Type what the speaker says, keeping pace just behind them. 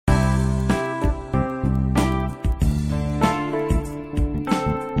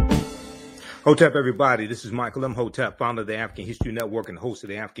Hotep, everybody. This is Michael M. Hotep, founder of the African History Network and host of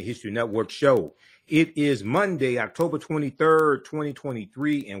the African History Network show. It is Monday, October 23rd,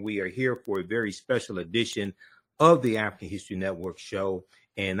 2023, and we are here for a very special edition of the African History Network show.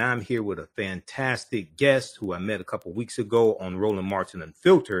 And I'm here with a fantastic guest who I met a couple weeks ago on Roland Martin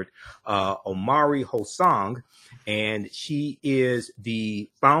Unfiltered, Omari Hosang. And she is the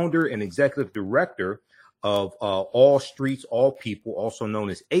founder and executive director of All Streets, All People, also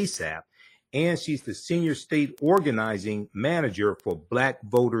known as ASAP. And she's the senior state organizing manager for Black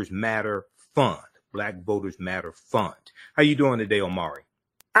Voters Matter Fund. Black Voters Matter Fund. How you doing today, Omari?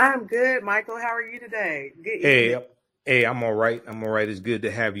 I'm good, Michael. How are you today? Good. Hey, I'm all right. It's good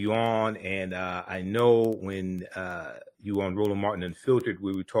to have you on. And I know when you were on Roland Martin Unfiltered,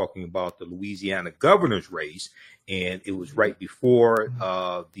 we were talking about the Louisiana governor's race, and it was right before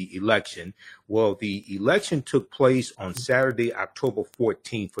the election. Well, the election took place on Saturday, October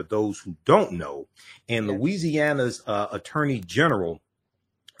 14th, for those who don't know. And Louisiana's Attorney General,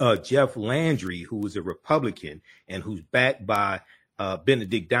 Jeff Landry, who is a Republican and who's backed by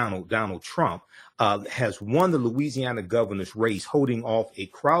Benedict Donald Trump, has won the Louisiana governor's race, holding off a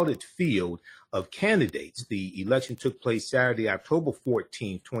crowded field of candidates. The election took place Saturday, October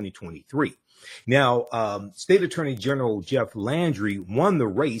 14th, 2023. Now, State Attorney General Jeff Landry won the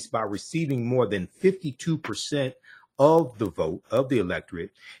race by receiving more than 52% of the vote of the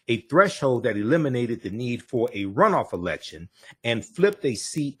electorate, a threshold that eliminated the need for a runoff election and flipped a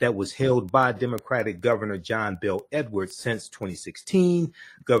seat that was held by Democratic Governor John Bel Edwards since 2016.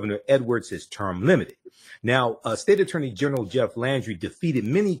 Governor Edwards is term limited. Now, State Attorney General Jeff Landry defeated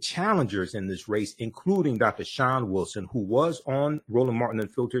many challengers in this race, including Dr. Sean Wilson, who was on Roland Martin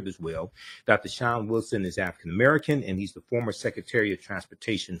Unfiltered as well. Dr. Sean Wilson is African American, and he's the former Secretary of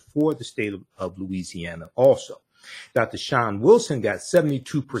Transportation for the state of Louisiana also. Dr. Sean Wilson got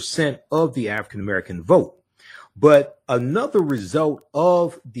 72% of the African-American vote. But another result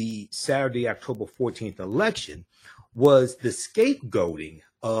of the Saturday, October 14th election was the scapegoating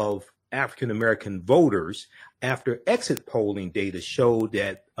of African-American voters after exit polling data showed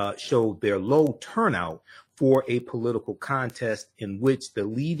their low turnout for a political contest in which the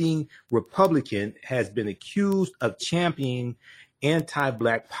leading Republican has been accused of championing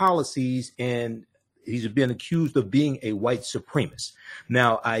anti-Black policies, and he's been accused of being a white supremacist.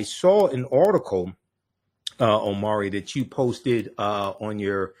 Now, I saw an article, Omari, that you posted on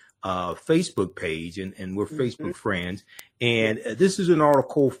your Facebook page, and we're Facebook friends. And this is an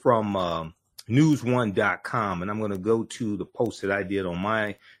article from news1.com, and I'm going to go to the post that I did on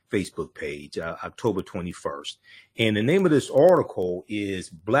my Facebook page, October 21st. And the name of this article is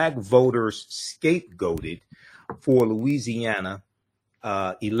Black Voters Scapegoated for Louisiana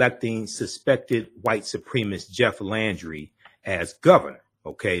electing suspected white supremacist Jeff Landry as governor.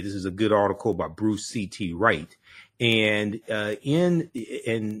 Okay, this is a good article by Bruce C.T. Wright. And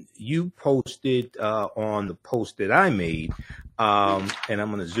you posted on the post that I made, and I'm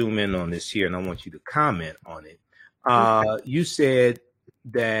going to zoom in on this here, and I want you to comment on it. You said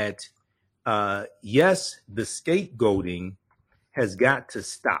that, yes, the scapegoating has got to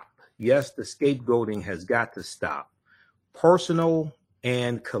stop. Yes, the scapegoating has got to stop. Personal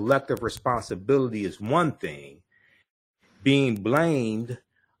and collective responsibility is one thing. Being blamed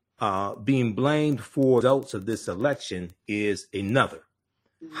for results of this election is another.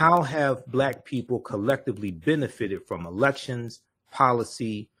 How have Black people collectively benefited from elections,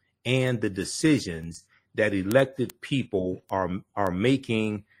 policy, and the decisions that elected people are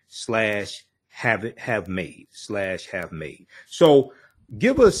making / have made? So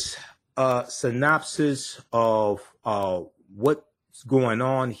give us a synopsis of what's going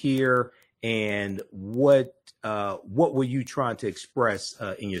on here, and what were you trying to express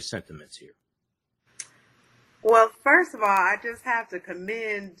in your sentiments here? Well, first of all, I just have to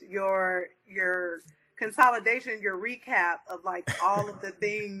commend your consolidation, your recap of like all of the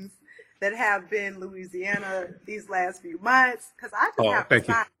things that have been Louisiana these last few months. Because I just have to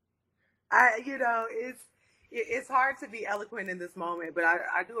say, it's hard to be eloquent in this moment, but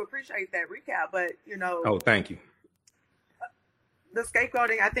I do appreciate that recap. But thank you. The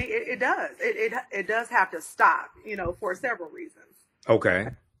scapegoating, I think it does. It does have to stop, for several reasons. Okay.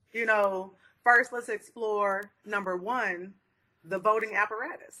 First, let's explore number one, the voting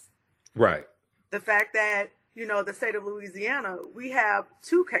apparatus. Right. The fact that, the state of Louisiana, we have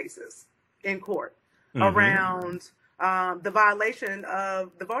 2 cases in court around the violation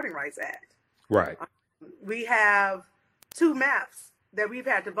of the Voting Rights Act. Right. We have 2 maps that we've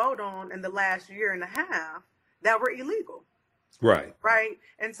had to vote on in the last year and a half that were illegal. Right. Right.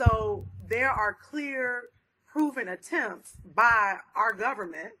 And so there are clear, proven attempts by our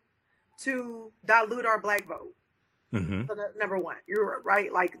government to dilute our black vote. Mm-hmm. So that's number one. You're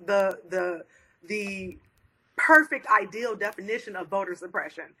right. Like the perfect ideal definition of voter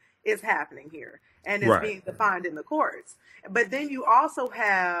suppression is happening here and is being defined in the courts. But then you also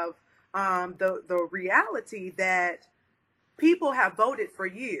have the reality that people have voted for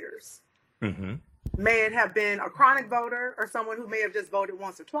years. Mm-hmm. May it have been a chronic voter or someone who may have just voted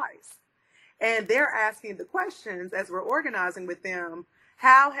once or twice. And they're asking the questions as we're organizing with them,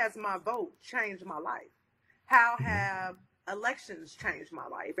 how has my vote changed my life? How have elections changed my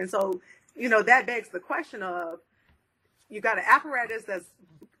life? And so, that begs the question of, you got an apparatus that's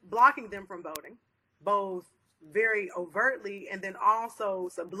blocking them from voting, both very overtly and then also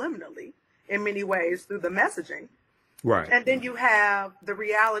subliminally in many ways through the messaging. Right. And then you have the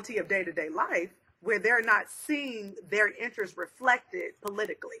reality of day-to-day life where they're not seeing their interests reflected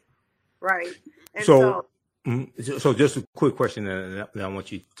politically. Right. And so just a quick question, and I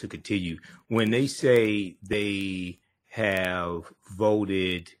want you to continue. When they say they have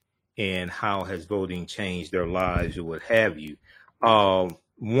voted and how has voting changed their lives or what have you,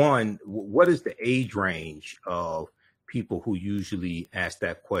 one, what is the age range of people who usually ask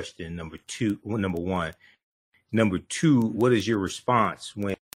that question? Number one. Number two, what is your response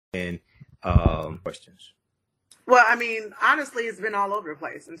when questions? Well, I mean, honestly, it's been all over the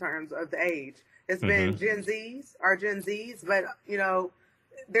place in terms of the age. It's been Gen Zs, but,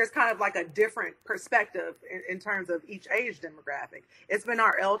 there's kind of like a different perspective in terms of each age demographic. It's been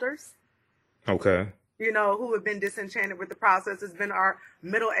our elders. Okay. Who have been disenchanted with the process. It's been our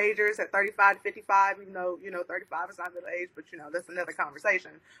middle agers at 35 to 55, even though, 35 is not middle age, but, that's another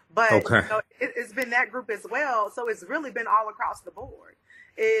conversation. But, it's been that group as well. So it's really been all across the board.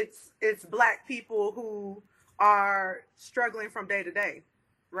 It's Black people who are struggling from day to day,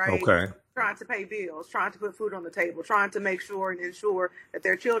 right? Okay. Trying to pay bills, trying to put food on the table, trying to make sure and ensure that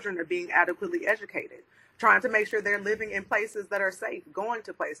their children are being adequately educated, trying to make sure they're living in places that are safe, going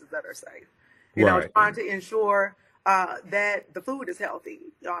to places that are safe, trying to ensure that the food is healthy,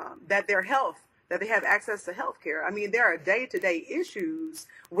 that their health, that they have access to health care. I mean, there are day-to-day issues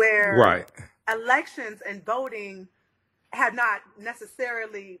where elections and voting have not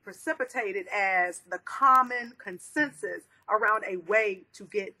necessarily precipitated as the common consensus around a way to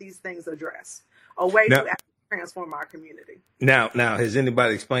get these things addressed, a way to actually transform our community. Now, has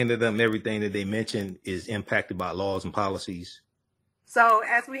anybody explained to them everything that they mentioned is impacted by laws and policies? So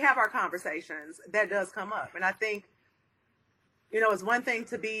as we have our conversations, that does come up. And I think, it's one thing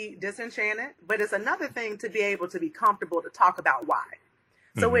to be disenchanted, but it's another thing to be able to be comfortable to talk about why.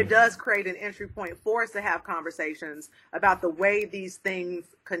 So it does create an entry point for us to have conversations about the way these things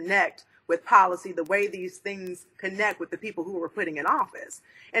connect with policy, the way these things connect with the people who we're putting in office.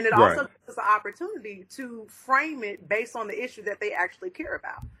 And it also gives us an opportunity to frame it based on the issue that they actually care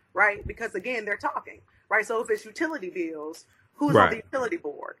about, right? Because again, they're talking, right? So if it's utility bills, who's on the utility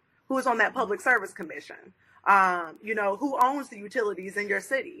board? Who's on that public service commission? Who owns the utilities in your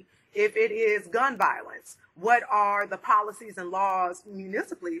city? If it is gun violence, what are the policies and laws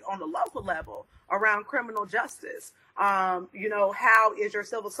municipally on the local level around criminal justice? How is your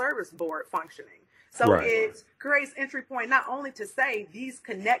civil service board functioning? So it creates entry point not only to say these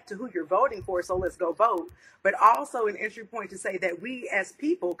connect to who you're voting for, so let's go vote, but also an entry point to say that we as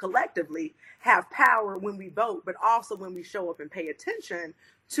people collectively have power when we vote, but also when we show up and pay attention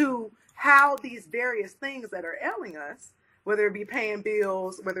to how these various things that are ailing us, whether it be paying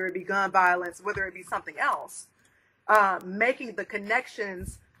bills, whether it be gun violence, whether it be something else, making the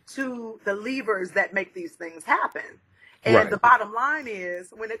connections to the levers that make these things happen. And the bottom line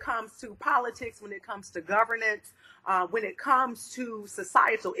is, when it comes to politics, when it comes to governance, when it comes to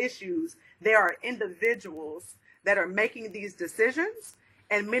societal issues, there are individuals that are making these decisions,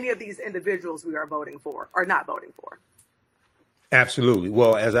 and many of these individuals we are voting for are not voting for. Absolutely.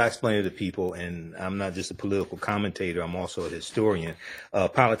 Well, as I explained to people, and I'm not just a political commentator, I'm also a historian,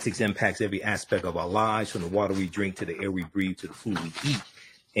 politics impacts every aspect of our lives, from the water we drink to the air we breathe to the food we eat.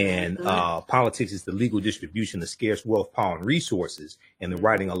 And politics is the legal distribution of scarce wealth, power, and resources, and the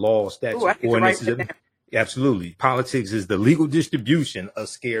writing of laws, statutes, ordinances. Absolutely. Politics is the legal distribution of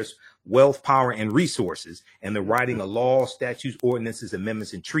scarce wealth, power, and resources, and the writing of laws, statutes, ordinances,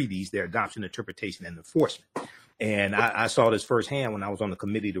 amendments, and treaties, their adoption, interpretation, and enforcement. And I saw this firsthand when I was on the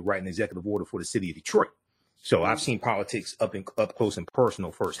committee to write an executive order for the city of Detroit. So I've seen politics up close and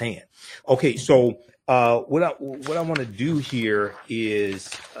personal firsthand. Okay, so what I want to do here is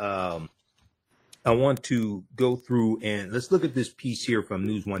I want to go through and let's look at this piece here from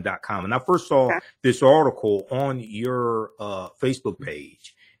newsone.com. And I first saw this article on your Facebook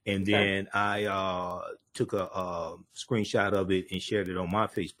page, And then I took a screenshot of it and shared it on my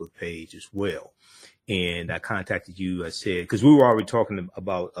Facebook page as well. And I contacted you. I said, because we were already talking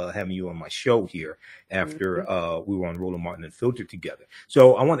about having you on my show here after we were on Roland Martin Unfiltered together.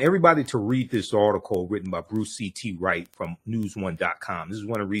 So I want everybody to read this article written by Bruce C.T. Wright from news1.com. This is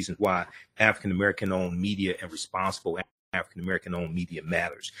one of the reasons why African-American owned media and responsible African-American owned media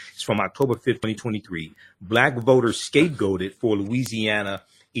matters. It's from October 5th, 2023. Black voters scapegoated for Louisiana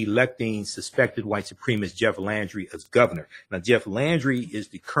electing suspected white supremacist Jeff Landry as governor. Now, Jeff Landry is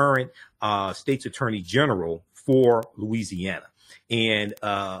the current state's attorney general for Louisiana. And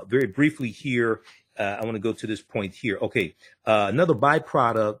very briefly here, I want to go to this point here. Okay, another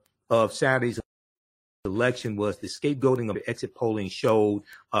byproduct of Saturday's election was the scapegoating of the exit polling showed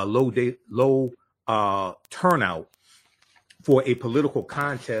low turnout for a political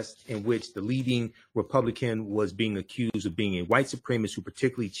contest in which the leading Republican was being accused of being a white supremacist who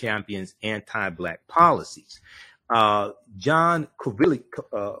particularly champions anti-black policies. John Cuvillan,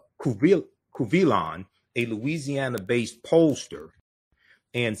 a Louisiana-based pollster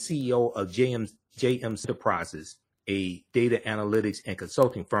and CEO of JM Enterprises, a data analytics and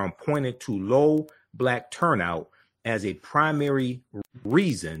consulting firm, pointed to low black turnout as a primary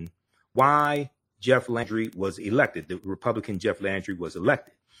reason why Jeff Landry was elected. The Republican Jeff Landry was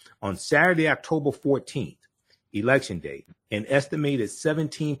elected. On Saturday, October 14th, election day, an estimated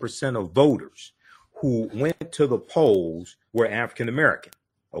 17% of voters who went to the polls were African American.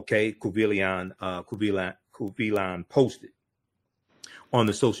 Okay, Cuvillan posted on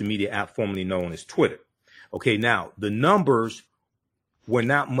the social media app formerly known as Twitter. Okay, now the numbers were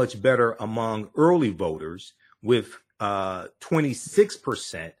not much better among early voters, with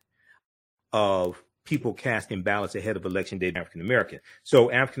 26% of people casting ballots ahead of election day African American. So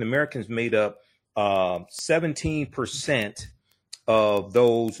African Americans made up 17% of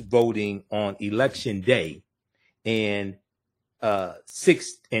those voting on election day, and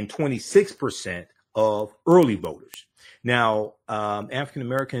 26% of early voters. Now, African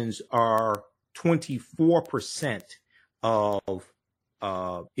Americans are 24% of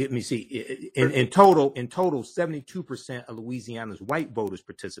let me see. In total, 72% of Louisiana's white voters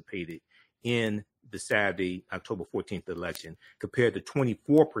participated in the Saturday, October 14th election, compared to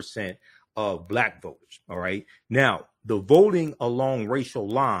 24% of black voters. All right. Now, the voting along racial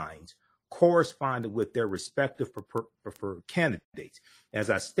lines corresponded with their respective preferred candidates.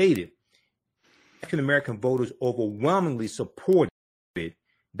 As I stated, African American voters overwhelmingly supported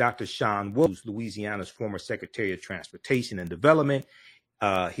Dr. Sean Williams, Louisiana's former Secretary of Transportation and Development.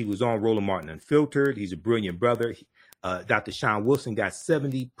 He was on Roland Martin Unfiltered. He's a brilliant brother. Dr. Sean Wilson got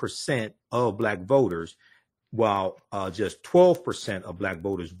 70% of black voters, while just 12% of black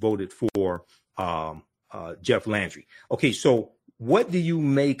voters voted for Jeff Landry. Okay, so what do you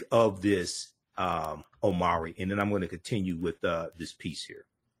make of this, Omari? And then I'm going to continue with this piece here.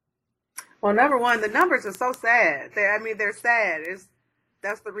 Well, number one, the numbers are so sad. They're sad.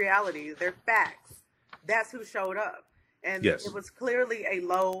 That's the reality. They're facts. That's who showed up. And yes, it was clearly a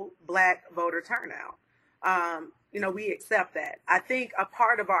low black voter turnout. We accept that. I think a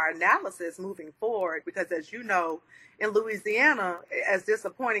part of our analysis moving forward, because as you know, in Louisiana, as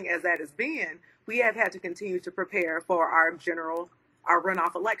disappointing as that has been, we have had to continue to prepare for our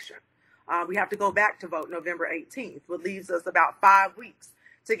runoff election. We have to go back to vote November 18th, which leaves us about 5 weeks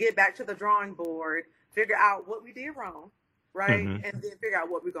to get back to the drawing board, figure out what we did wrong, right? Mm-hmm. And then figure out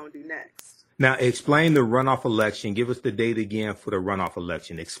what we're going to do next. Now, explain the runoff election. Give us the date again for the runoff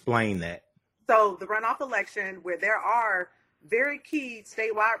election. Explain that. So the runoff election, where there are very key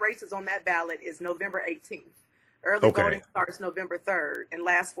statewide races on that ballot, is November 18th. Early voting starts November 3rd and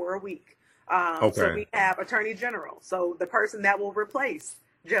lasts for a week. So we have Attorney General, so the person that will replace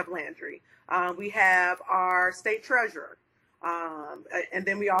Jeff Landry. We have our state treasurer. And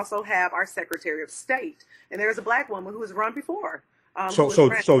then we also have our Secretary of State. And there's a black woman who has run before. Not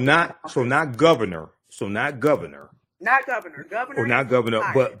governor.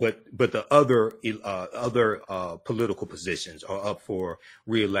 But the other political positions are up for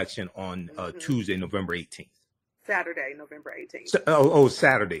re-election on Tuesday, November 18th. Saturday, November 18th.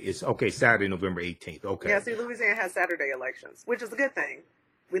 Saturday. It's okay. Saturday, November 18th. Okay. Yeah, see, Louisiana has Saturday elections, which is a good thing.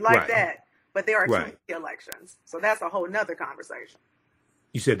 We like that. But there are too many elections. So that's a whole nother conversation.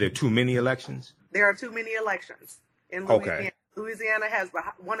 You said there are too many elections? There are too many elections in Louisiana. Okay. Louisiana has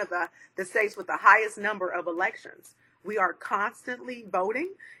one of the states with the highest number of elections. We are constantly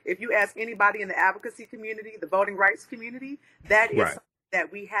voting. If you ask anybody in the advocacy community, the voting rights community, that is something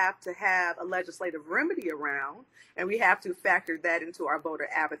that we have to have a legislative remedy around, and we have to factor that into our voter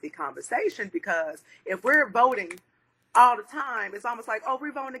apathy conversation, because if we're voting all the time. It's almost like, oh,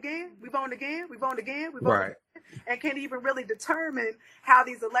 we voting again, we voting again, we voting again, we voting Right. again, and can't even really determine how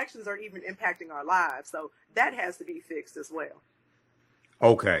these elections are even impacting our lives. So that has to be fixed as well.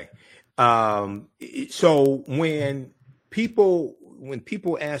 Okay. So when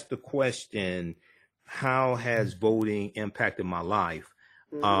people ask the question, how has voting impacted my life?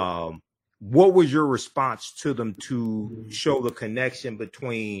 What was your response to them to show the connection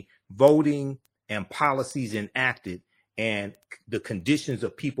between voting and policies enacted and the conditions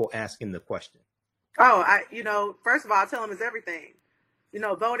of people asking the question? Oh, first of all, I tell them it's everything.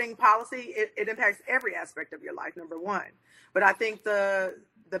 Voting policy, it impacts every aspect of your life, number one. But I think the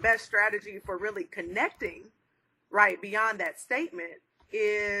best strategy for really connecting, right, beyond that statement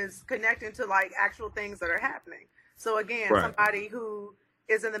is connecting to like actual things that are happening. So again, Right. Somebody who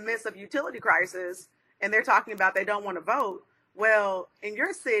is in the midst of utility crisis and they're talking about they don't want to vote. Well, in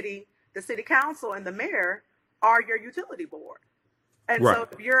your city, the city council and the mayor are your utility board. And Right. so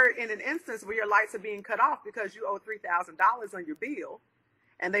if you're in an instance where your lights are being cut off because you owe $3,000 on your bill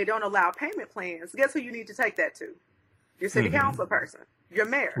and they don't allow payment plans, guess who you need to take that to? Your city council person, your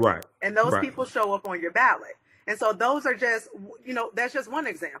mayor. Right. And those Right. people show up on your ballot. And so those are just, that's just one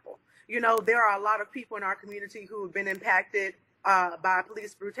example. There are a lot of people in our community who have been impacted by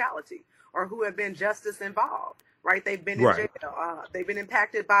police brutality or who have been justice involved, right? They've been in Right. jail. They've been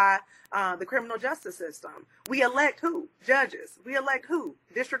impacted by the criminal justice system. We elect who? Judges. We elect who?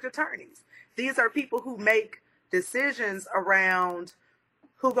 District attorneys. These are people who make decisions around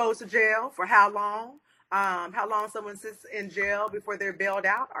who goes to jail for how long someone sits in jail before they're bailed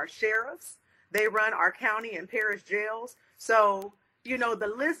out. Our sheriffs, they run our county and parish jails. So,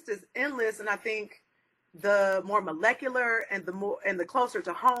 the list is endless. And I think the more molecular and the closer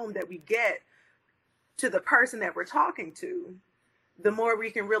to home that we get to the person that we're talking to, the more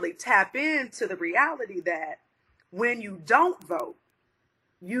we can really tap into the reality that when you don't vote,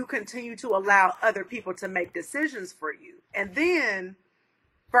 you continue to allow other people to make decisions for you. And then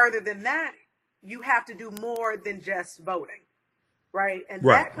further than that, you have to do more than just voting, right? And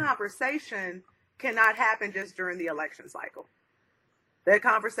Right. that conversation cannot happen just during the election cycle. That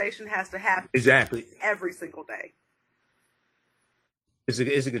conversation has to happen Exactly. every single day. It's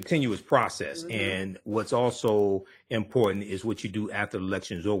a continuous process, and what's also important is what you do after the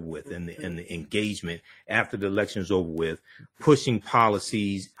election is over with, and the engagement after the election is over with, pushing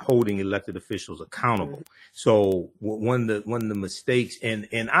policies, holding elected officials accountable. So one of the mistakes, and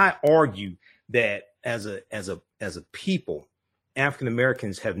I argue that as a people, African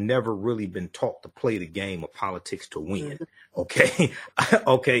Americans have never really been taught to play the game of politics to win. Okay.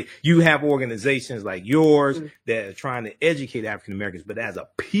 Okay. You have organizations like yours that are trying to educate African Americans, but as a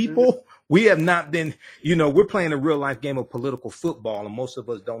people, we have not been, we're playing a real life game of political football, and most of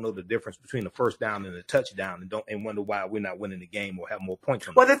us don't know the difference between the first down and the touchdown, and wonder why we're not winning the game or have more points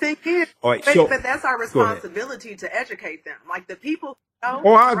on. Well, the thing is, all right, but that's our responsibility to educate them. Like the people.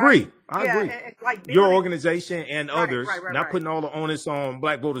 Oh, I agree. Right? I agree. And like your organization and others, right. not putting all the onus on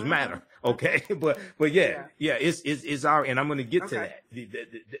Black Voters Matter. Okay. But it's our, and I'm going to get to that.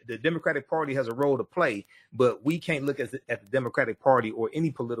 The Democratic Party has a role to play, but we can't look at the Democratic Party or any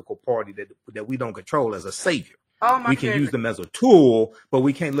political party that we don't control as a savior. We can use them as a tool, but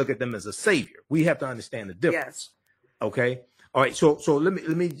we can't look at them as a savior. We have to understand the difference. Yes. Okay. All right, so let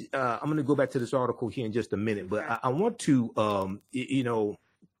me. I'm going to go back to this article here in just a minute, but I want to,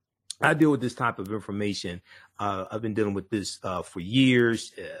 I deal with this type of information. I've been dealing with this for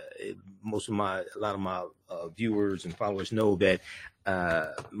years. A lot of my viewers and followers know that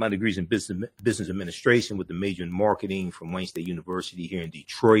my degree's in business administration with a major in marketing from Wayne State University here in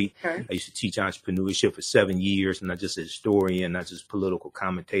Detroit. Okay. I used to teach entrepreneurship for 7 years, and not just a historian, not just political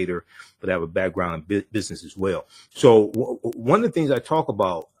commentator, but I have a background in business as well. So one of the things I talk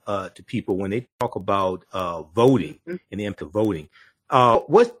about to people when they talk about voting and the impact of voting,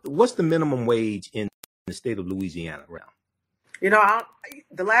 what's the minimum wage in the state of Louisiana around?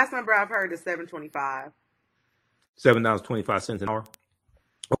 The last number I've heard is $7.25. $7.25 an hour.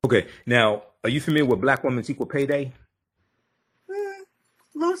 Okay. Now, are you familiar with Black Women's Equal Pay Day?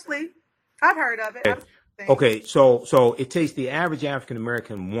 Loosely. I've heard of it. Okay. So it takes the average African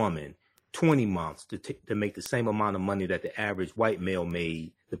American woman 20 months to make the same amount of money that the average white male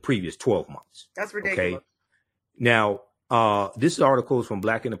made the previous 12 months. That's ridiculous. Okay. Now, this article is from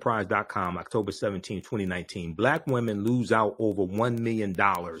blackenterprise.com, October 17, 2019. Black women lose out over $1 million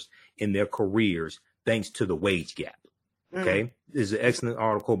in their careers thanks to the wage gap. Okay. This is an excellent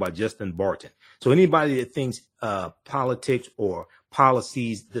article by Justin Barton. So anybody that thinks politics or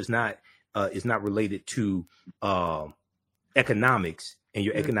policies is not related to economics and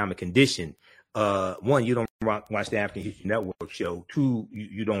your economic condition, one, you don't watch the African History Network show. Two,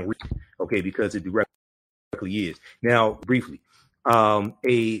 you don't read, okay, because it directly is. Now, briefly, a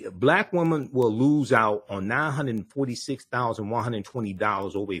black woman will lose out on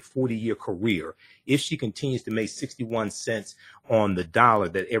 $946,120 over a 40-year career if she continues to make 61 cents on the dollar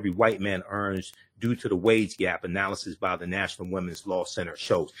that every white man earns due to the wage gap analysis by the National Women's Law Center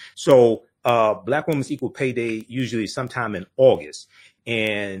shows. So Black Women's Equal Pay Day usually sometime in August,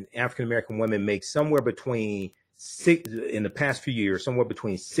 and African American women make somewhere between in the past few years, somewhere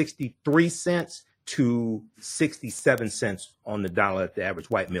between 63 cents to 67 cents on the dollar that the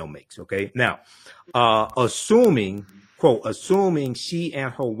average white male makes. Okay. Now, assuming she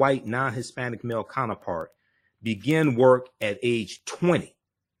and her white non-Hispanic male counterpart begin work at age 20,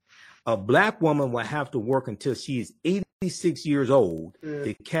 a black woman will have to work until she is 86 years old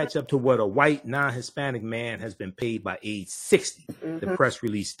to catch up to what a white non-Hispanic man has been paid by age 60, the press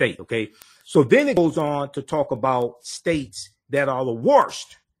release state. Okay. So then it goes on to talk about states that are the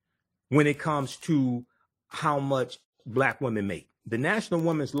worst when it comes to how much black women make. The National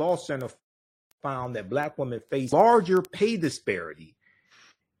Women's Law Center found that black women face larger pay disparity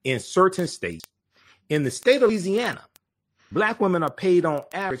in certain states. In the state of Louisiana, black women are paid on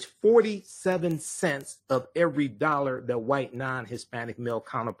average 47 cents of every dollar that white non-Hispanic male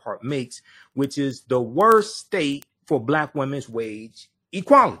counterpart makes, which is the worst state for black women's wage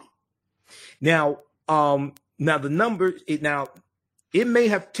equality. Now, the numbers, it may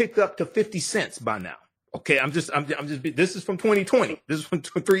have ticked up to 50 cents by now. Okay, this is from 2020. This is from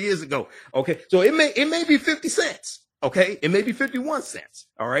 3 years ago. Okay, so it may be 50 cents. Okay, it may be 51 cents.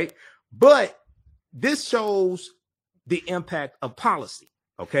 All right, but this shows the impact of policy.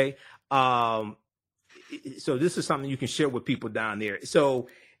 Okay, so this is something you can share with people down there. So,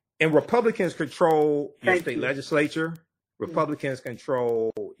 and Republicans control your state legislature. Republicans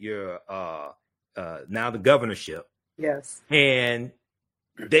control your now the governorship. Yes, and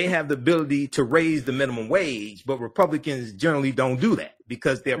they have the ability to raise the minimum wage, but Republicans generally don't do that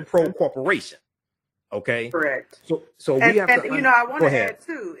because they're pro-corporation. Okay, correct. So we have to. And I want to add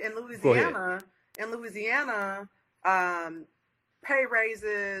too, in Louisiana, pay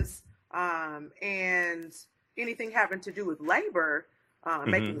raises and anything having to do with labor,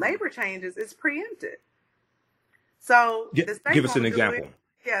 making labor changes is preempted. So the state give us an example.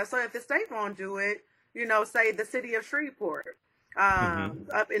 So if the state won't do it, say the city of Shreveport,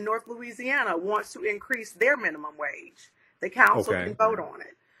 up in North Louisiana wants to increase their minimum wage. The council can vote on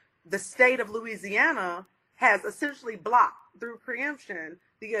it. The state of Louisiana has essentially blocked through preemption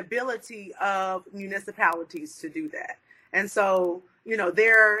the ability of municipalities to do that. And so,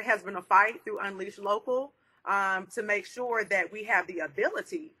 there has been a fight through Unleash Local to make sure that we have the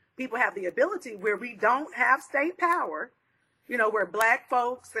ability, people have the ability where we don't have state power, where black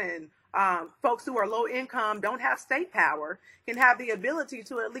folks and folks who are low income don't have state power can have the ability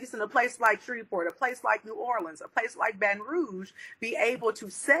to, at least in a place like Shreveport, a place like New Orleans, a place like Baton Rouge, be able to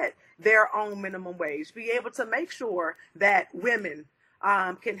set their own minimum wage, be able to make sure that women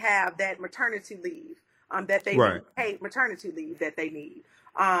can have that maternity leave that they need, paid maternity leave that they need.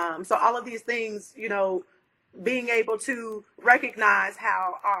 So all of these things, being able to recognize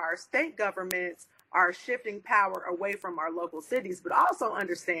how our state governments are shifting power away from our local cities, but also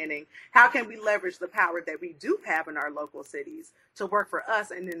understanding how can we leverage the power that we do have in our local cities to work for us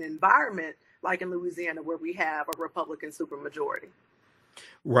in an environment like in Louisiana where we have a Republican supermajority.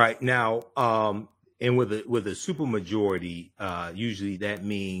 Right now, and with a supermajority, usually that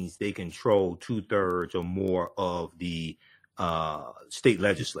means they control 2/3 or more of the state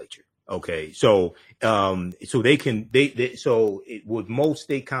legislature. Okay, so with most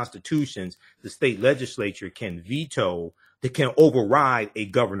state constitutions, the state legislature can override a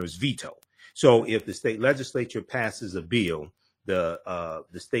governor's veto. So if the state legislature passes a bill, the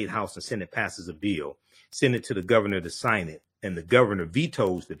state house and senate passes a bill, send it to the governor to sign it, and the governor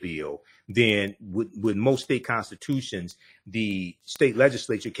vetoes the bill, then with most state constitutions, the state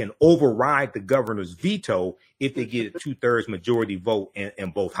legislature can override the governor's veto if they get a 2/3 majority vote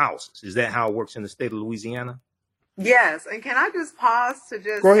in both houses. Is that how it works in the state of Louisiana? Yes. And can I just pause to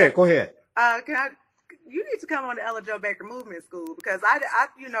just go ahead? You need to come on to Ella Jo Baker Movement School, because I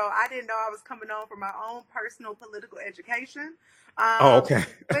didn't know I was coming on for my own personal political education. Okay.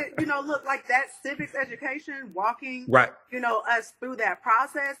 But look, like that civics education, walking, us through that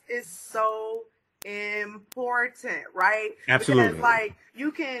process is so important, right? Absolutely. Because like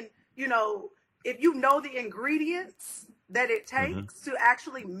you can, if you know the ingredients that it takes to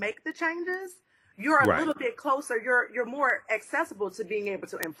actually make the changes, you're a little bit closer. You're more accessible to being able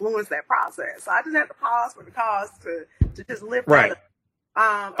to influence that process. So I just have to pause for the cause to just lift that up.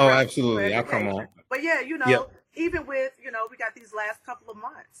 Oh, around absolutely. I'll come education. on. But yeah, Yep. even with, we got these last couple of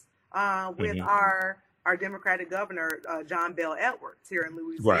months with Hmm. our Democratic governor, John Bell Edwards here in Right.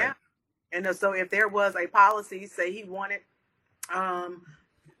 Louisiana. And so if there was a policy, say he wanted um,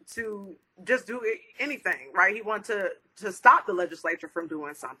 to just do anything, right? He wanted to stop the legislature from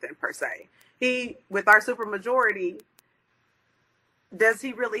doing something per se. With our supermajority, does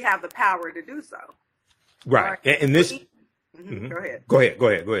he really have the power to do so? Right. Right. And So this. go ahead. Go ahead. Go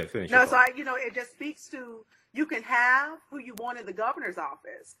ahead. Go ahead. Finish your No, so thought. it just speaks to, you can have who you want in the governor's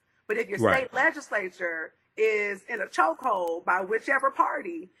office, but if your Right. state legislature is in a chokehold by whichever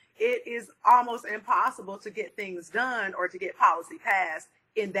party, it is almost impossible to get things done or to get policy passed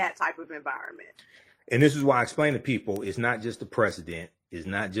in that type of environment. And this is why I explain to people, it's not just the president, it's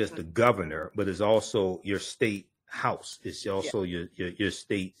not just the governor, but it's also your state house. It's also your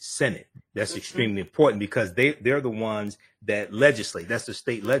state senate. That's extremely important because they're the ones that legislate. That's the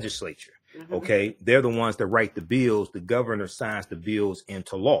state legislature. Okay. They're the ones that write the bills. The governor signs the bills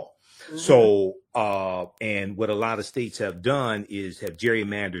into law. So, and what a lot of states have done is have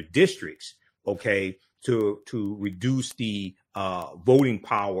gerrymandered districts, okay, to reduce the voting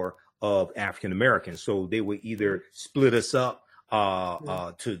power of African Americans. So they would either split us up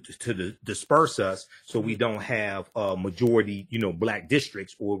to disperse us, so we don't have majority, black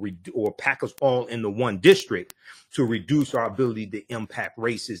districts, or pack us all into one district to reduce our ability to impact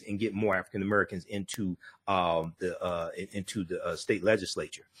races and get more African Americans into the state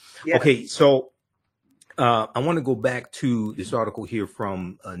legislature. Yes. Okay, so I want to go back to this article here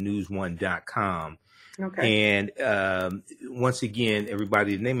from news1.com. Okay. And once again,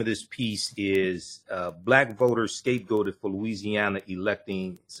 everybody, the name of this piece is Black Voters Scapegoated for Louisiana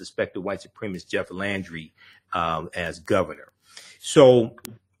Electing Suspected White Supremacist Jeff Landry as governor. So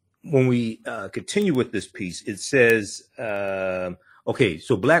when we continue with this piece, it says, okay,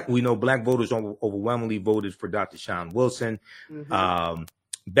 so we know black voters overwhelmingly voted for Dr. Sean Wilson.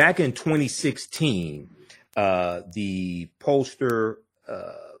 Back in 2016, the pollster,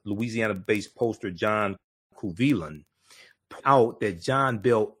 Louisiana-based pollster John Cuvilan, out that John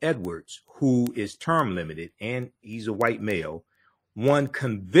Bell Edwards, who is term limited and he's a white male, won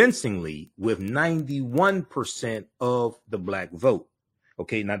convincingly with 91% of the black vote.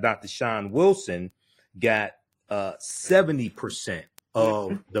 Okay, now Dr. Sean Wilson got 70%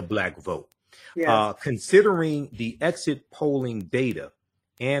 of the black vote. Yes. Considering the exit polling data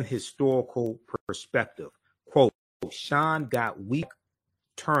and historical perspective, quote, Sean got weak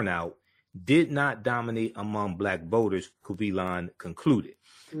turnout, did not dominate among black voters, Cuvilan concluded.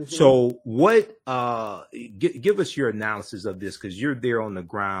 So what, give us your analysis of this, because you're there on the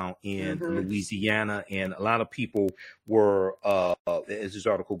ground in Louisiana, and a lot of people were, as this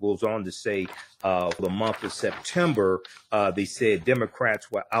article goes on to say, for the month of September, they said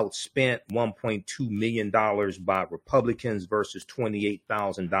Democrats were outspent $1.2 million by Republicans versus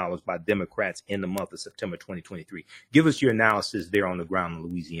 $28,000 by Democrats in the month of September 2023. Give us your analysis there on the ground in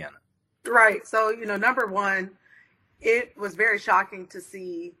Louisiana. Right. So, number one, it was very shocking to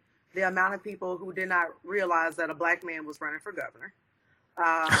see the amount of people who did not realize that a black man was running for governor.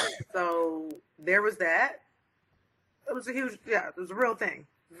 So there was that. It was it was a real thing.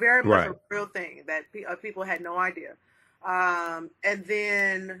 Very much a real thing that people had no idea. And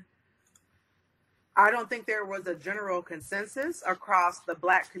then I don't think there was a general consensus across the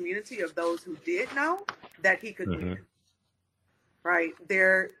black community of those who did know that he could win. Right.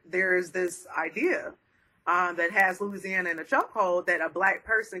 There's this idea that has Louisiana in a chokehold that a black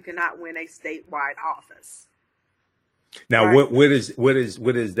person cannot win a statewide office. Now, right? Where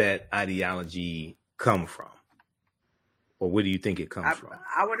does that ideology come from? Or where do you think it comes from?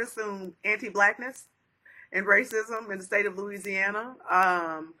 I would assume anti-blackness and racism in the state of Louisiana.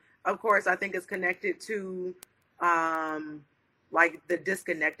 Of course, I think it's connected to like the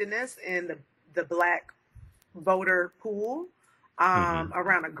disconnectedness in the black voter pool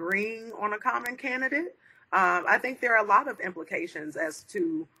around agreeing on a common candidate. I think there are a lot of implications as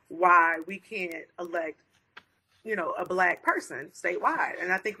to why we can't elect, a black person statewide.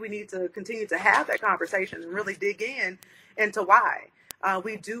 And I think we need to continue to have that conversation and really dig into why.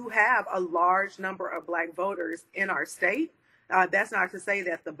 We do have a large number of black voters in our state. That's not to say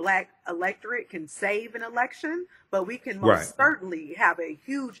that the black electorate can save an election, but we can most certainly have a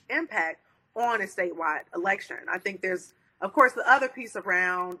huge impact on a statewide election. I think there's, of course, the other piece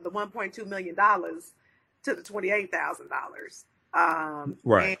around the $1.2 million to the $28,000,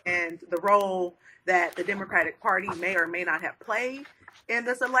 and the role that the Democratic Party may or may not have played in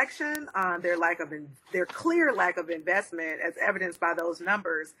this election. Their clear lack of investment, as evidenced by those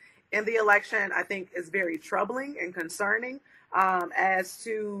numbers in the election, I think is very troubling and concerning. as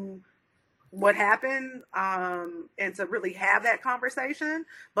to what happened, and to really have that conversation.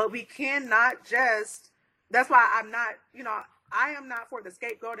 But we cannot just, that's why I'm not, I am not for the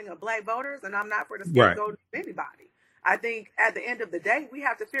scapegoating of Black voters, and I'm not for the Right. scapegoating of anybody. I think at the end of the day, we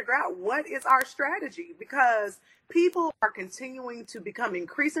have to figure out what is our strategy, because people are continuing to become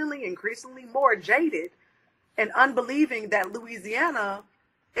increasingly more jaded and unbelieving that Louisiana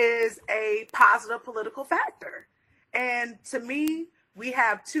is a positive political factor. And to me, we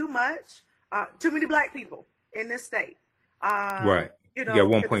have too many Black people in this state. Right. You Yeah, know,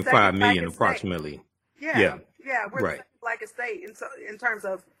 1.5 million approximately. Yeah, we're Right. the second blackest state in terms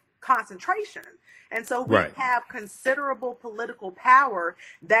of concentration. And so we Right. have considerable political power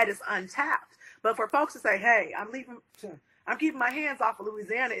that is untapped. But for folks to say, hey, I'm keeping my hands off of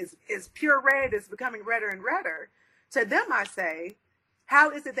Louisiana, is pure red, it's becoming redder and redder. To them, I say, how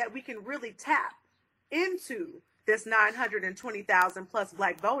is it that we can really tap into this 920,000 plus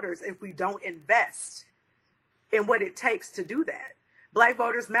Black voters if we don't invest in what it takes to do that? Black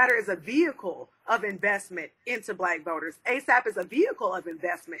Voters Matter is a vehicle of investment into Black voters. ASAP is a vehicle of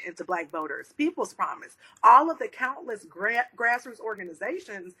investment into Black voters. People's Promise, all of the countless grassroots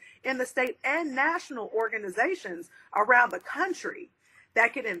organizations in the state and national organizations around the country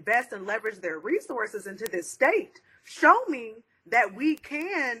that can invest and leverage their resources into this state show me that we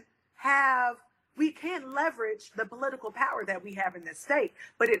can leverage the political power that we have in this state.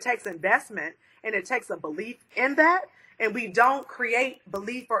 But it takes investment, and it takes a belief in that. And we don't create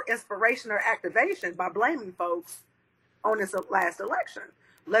belief or inspiration or activation by blaming folks on this last election.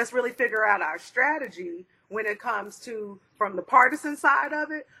 Let's really figure out our strategy when it comes to, from the partisan side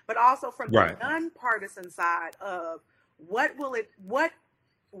of it, but also from the nonpartisan side of what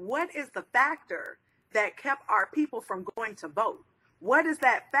is the factor that kept our people from going to vote? What is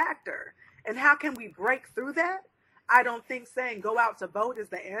that factor? And how can we break through that? I don't think saying go out to vote is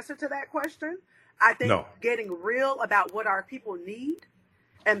the answer to that question. I think getting real about what our people need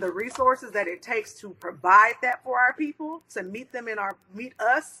and the resources that it takes to provide that for our people, to meet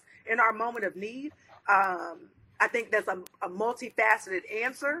us in our moment of need. I think that's a multifaceted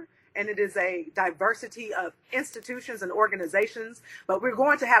answer, and it is a diversity of institutions and organizations. But we're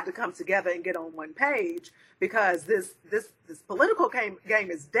going to have to come together and get on one page, because this political game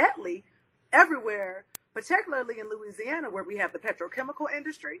is deadly everywhere, particularly in Louisiana, where we have the petrochemical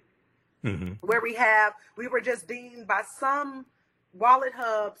industry. Mm-hmm. Where we were just deemed by some wallet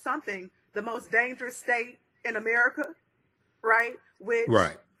hub the most dangerous state in America, right? Which,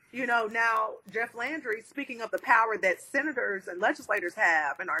 now Jeff Landry, speaking of the power that senators and legislators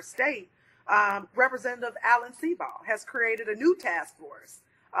have in our state, Representative Alan Seabaugh has created a new task force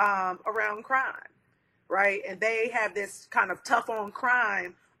around crime, right? And they have this kind of tough on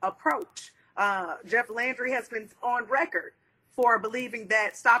crime approach. Jeff Landry has been on record for believing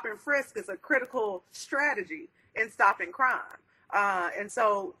that stop and frisk is a critical strategy in stopping crime. And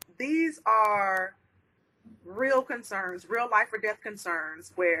so these are real concerns, real life or death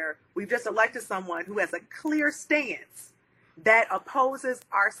concerns, where we've just elected someone who has a clear stance that opposes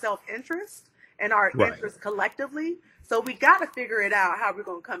our self-interest and our interests collectively. So we got to figure it out how we're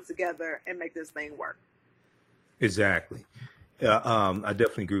going to come together and make this thing work. Exactly. I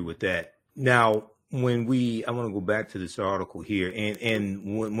definitely agree with that. Now, I want to go back to this article here,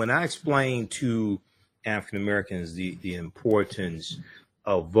 and when I explain to African Americans the importance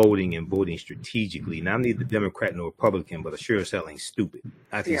of voting and voting strategically, and I'm neither Democrat nor Republican, but I sure as hell ain't stupid.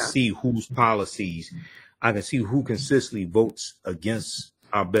 I can see whose policies, I can see who consistently votes against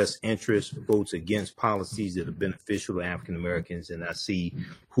our best interests, votes against policies that are beneficial to African Americans, and I see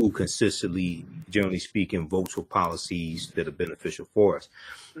who consistently, generally speaking, votes for policies that are beneficial for us.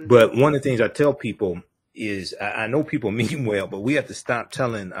 Mm-hmm. But one of the things I tell people is, I know people mean well, but we have to stop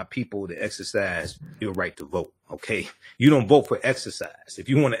telling our people to exercise your right to vote. Okay, you don't vote for exercise. If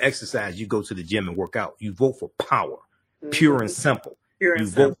you want to exercise, you go to the gym and work out. You vote for power, pure and simple. You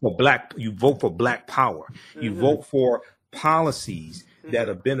vote for black power. Mm-hmm. You vote for policies that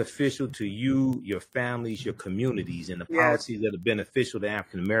are beneficial to you, your families, your communities, and the policies that are beneficial to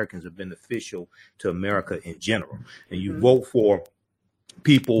African Americans are beneficial to America in general. And you vote for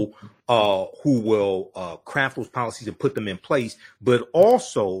people who will craft those policies and put them in place, but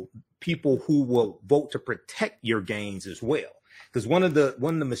also people who will vote to protect your gains as well. Because one of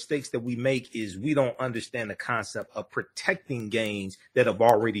the mistakes that we make is we don't understand the concept of protecting gains that have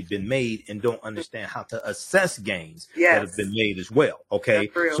already been made, and don't understand how to assess gains that have been made as well.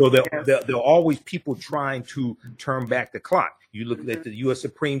 Okay, so there are always people trying to turn back the clock. You look at the U.S.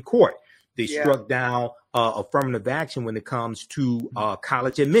 Supreme Court; they struck down affirmative action when it comes to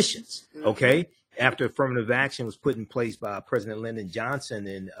college admissions. Okay, after affirmative action was put in place by President Lyndon Johnson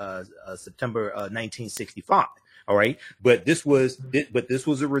in September 1965. All right, but this was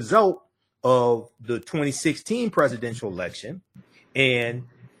a result of the 2016 presidential election, and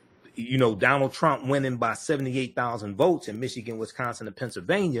Donald Trump winning by 78,000 votes in Michigan, Wisconsin, and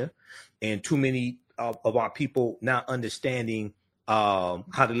Pennsylvania, and too many of our people not understanding how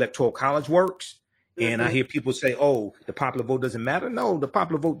the Electoral College works. And I hear people say, oh, the popular vote doesn't matter. No, the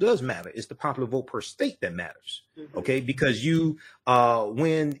popular vote does matter. It's the popular vote per state that matters. Okay, because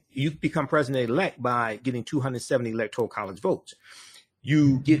when you become president-elect by getting 270 Electoral College votes,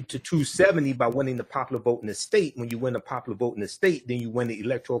 you get to 270 by winning the popular vote in the state. When you win the popular vote in the state, then you win the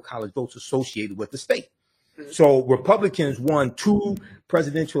Electoral College votes associated with the state. So Republicans won 2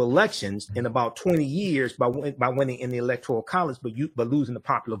 presidential elections in about 20 years by winning in the Electoral College, but losing the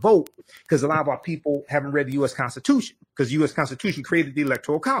popular vote, because a lot of our people haven't read the U.S. Constitution, because the U.S. Constitution created the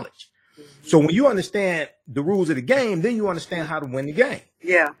Electoral College. So when you understand the rules of the game, then you understand how to win the game.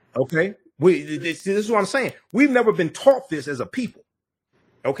 Yeah. Okay. This is what I'm saying. We've never been taught this as a people.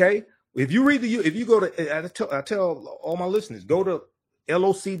 Okay. If you go to, I tell all my listeners, go to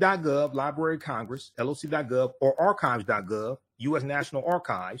LOC.gov, Library of Congress, LOC.gov, or archives.gov, U.S. National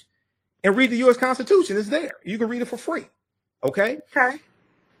Archives, and read the U.S. Constitution. It's there. You can read it for free. Okay. Okay.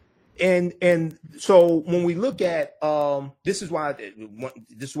 And so when we look at this is why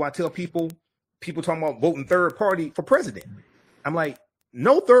I tell people talking about voting third party for president. I'm like,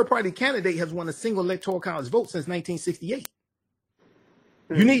 no third party candidate has won a single Electoral College vote since 1968.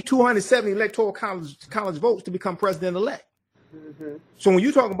 You need 270 Electoral College votes to become president-elect. So when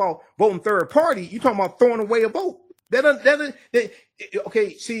you talk about voting third party, you're talking about throwing away a vote.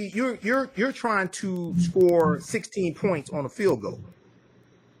 Okay, see, you're trying to score 16 points on a field goal.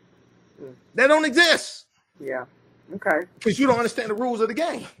 That don't exist. Yeah. Okay. Because you don't understand the rules of the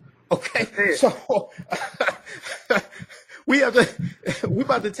game. Okay. So we're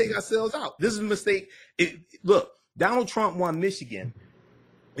about to take ourselves out. This is a mistake. Look, Donald Trump won Michigan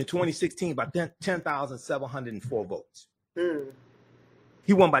in 2016 by 10,704 votes.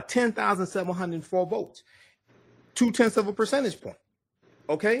 He won by 10,704 votes, 0.2 of a percentage point.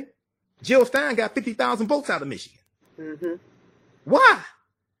 Okay, Jill Stein got 50,000 votes out of Michigan. Why?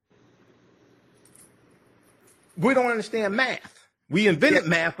 We don't understand math. We invented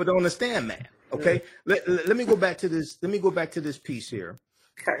math, but don't understand math. Okay, let me go back to this. Let me go back to this piece here.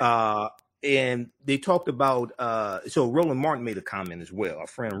 Okay. And they talked about so Roland Martin made a comment as well. Our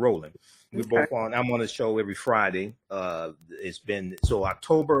friend Roland. We're both on. I'm on the show every Friday. It's been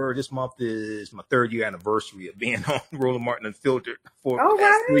October this month is my 3rd year anniversary of being on Roland Martin Unfiltered for the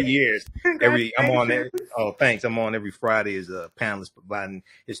past 3 years. I'm on there. Oh, thanks. I'm on every Friday as a panelist providing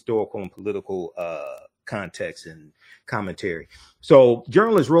historical and political context and commentary. So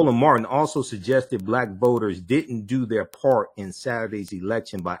journalist Roland Martin also suggested black voters didn't do their part in Saturday's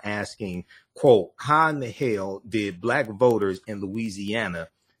election by asking, quote, how in the hell did black voters in Louisiana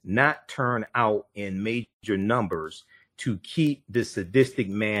not turn out in major numbers to keep the sadistic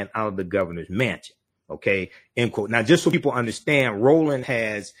man out of the governor's mansion? Okay, end quote. Now, just so people understand, Roland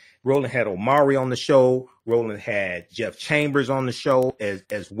had Omari on the show. Roland had Jeff Chambers on the show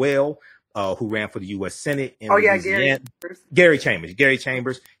as well, who ran for the U.S. Senate in Louisiana. Gary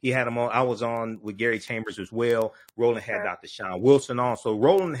Chambers. He had him on. I was on with Gary Chambers as well. Roland had Dr. Sean Wilson on. So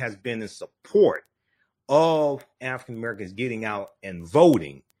Roland has been in support of African Americans getting out and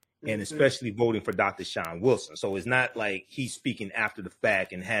voting, and especially voting for Dr. Sean Wilson. So it's not like he's speaking after the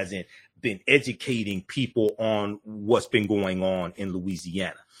fact and hasn't been educating people on what's been going on in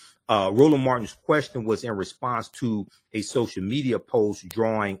Louisiana. Roland Martin's question was in response to a social media post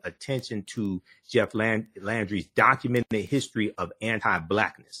drawing attention to Jeff Landry's documented history of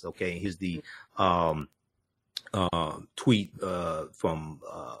anti-blackness. Okay, here's the tweet from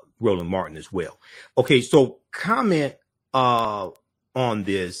Roland Martin as well. Okay, so comment on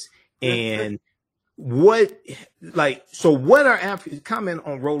this and what are comment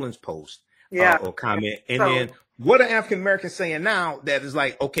on Roland's post or comment, and then what are African Americans saying now that is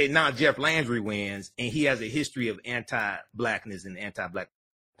like, okay, now Jeff Landry wins and he has a history of anti-blackness and anti-black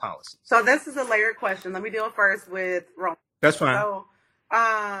policy? So this is a layered question. Let me deal first with Roland. That's fine. So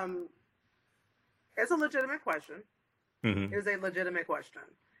it's a legitimate question. It's a legitimate question.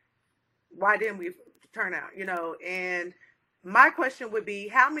 Why didn't we turn out? And my question would be,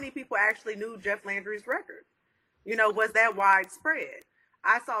 how many people actually knew Jeff Landry's record? Was that widespread?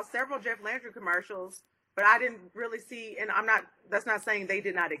 I saw several Jeff Landry commercials, but I didn't really see, and that's not saying they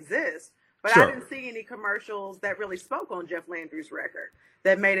did not exist, but I didn't see any commercials that really spoke on Jeff Landry's record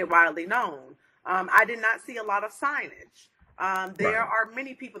that made it widely known. I did not see a lot of signage. There are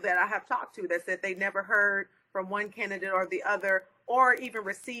many people that I have talked to that said they never heard from one candidate or the other, or even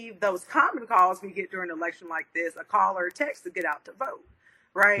received those common calls we get during an election like this, a call or a text to get out to vote.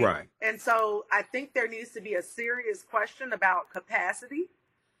 Right. And so I think there needs to be a serious question about capacity.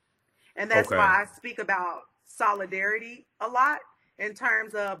 And that's why I speak about solidarity a lot in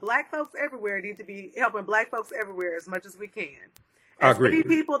terms of Black folks everywhere need to be helping Black folks everywhere as much as we can. As many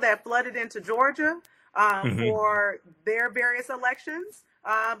people that flooded into Georgia for their various elections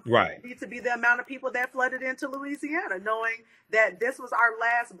need to be the amount of people that flooded into Louisiana, knowing that this was our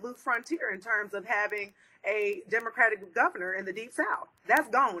last blue frontier in terms of having a Democratic governor in the Deep South. That's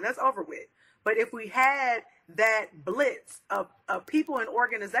gone. That's over with. But if we had that blitz of people and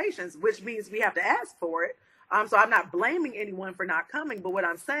organizations, which means we have to ask for it. So I'm not blaming anyone for not coming, but what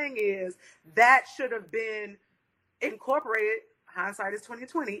I'm saying is that should have been incorporated, hindsight is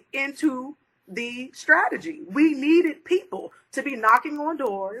 2020, into the strategy. We needed people to be knocking on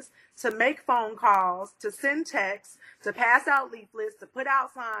doors, to make phone calls, to send texts, to pass out leaflets, to put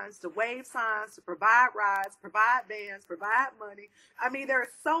out signs, to wave signs, to provide rides, provide vans, provide money. I mean, there are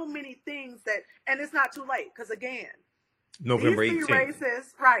so many things that, and it's not too late, because again, November 18th. These three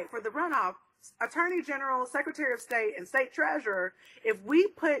races, right, for the runoff, Attorney General, Secretary of State, and State Treasurer, if we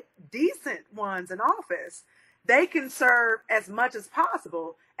put decent ones in office, they can serve as much as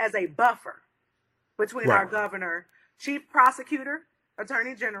possible as a buffer between our governor, chief prosecutor,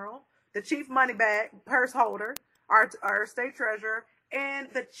 Attorney General, the chief money bag purse holder, our state treasurer, and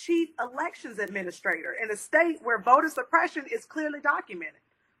the chief elections administrator in a state where voter suppression is clearly documented,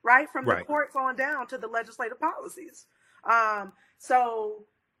 right? From the courts on down to the legislative policies. So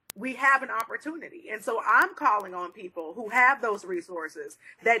we have an opportunity. And so I'm calling on people who have those resources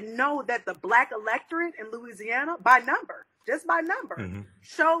that know that the Black electorate in Louisiana, by number, just by number,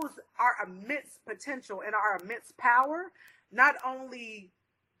 shows our immense potential and our immense power, not only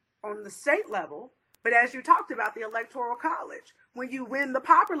on the state level, but as you talked about, the Electoral College. When you win the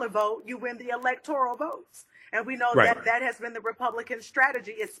popular vote, you win the electoral votes. And we know that has been the Republican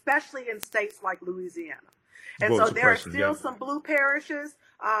strategy, especially in states like Louisiana. And so there are still some blue parishes,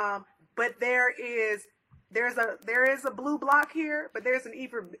 but there is a blue block here, but there's an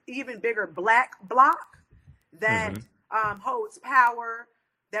even bigger Black block that holds power,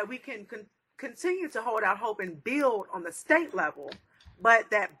 that we can continue to hold out hope and build on the state level. But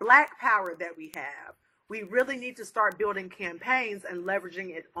that Black power that we have, we really need to start building campaigns and leveraging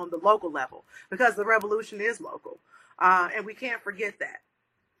it on the local level, because the revolution is local, and we can't forget that.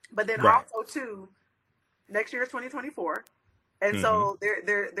 But then also too, next year is 2024, and so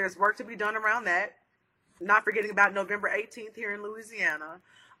there's work to be done around that. Not forgetting about November 18th here in Louisiana.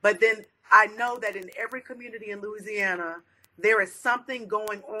 But then I know that in every community in Louisiana, there is something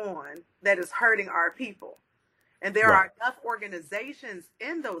going on that is hurting our people. And there are enough organizations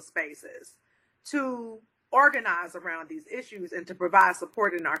in those spaces to organize around these issues and to provide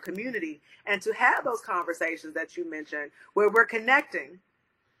support in our community and to have those conversations that you mentioned, where we're connecting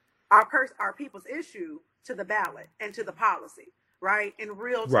our people's issue to the ballot and to the policy, right, in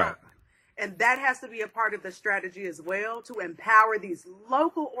real time. And that has to be a part of the strategy as well, to empower these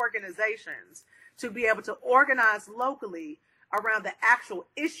local organizations to be able to organize locally around the actual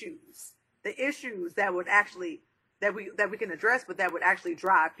issues, the issues that would actually that we can address, but that would actually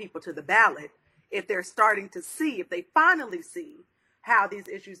drive people to the ballot if they're starting to see, if they finally see how these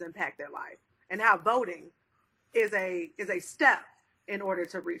issues impact their life, and how voting is a step in order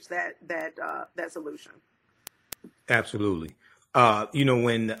to reach that solution. Absolutely.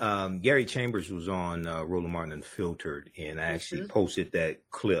 When Gary Chambers was on Roland Martin Unfiltered, and I actually posted that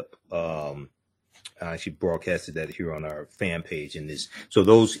clip, I actually broadcasted that here on our fan page. And so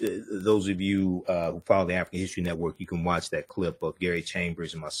those of you who follow the African History Network, you can watch that clip of Gary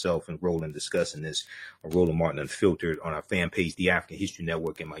Chambers and myself and Roland discussing this on Roland Martin Unfiltered on our fan page, the African History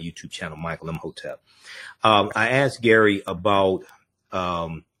Network, and my YouTube channel, Michael Imhotep. I asked Gary about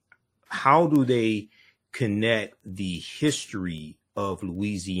how do they connect the history of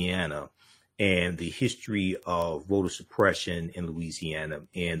Louisiana and the history of voter suppression in Louisiana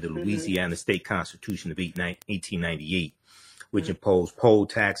and the Louisiana State Constitution of 1898, which imposed poll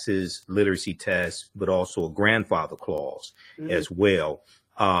taxes, literacy tests, but also a grandfather clause as well.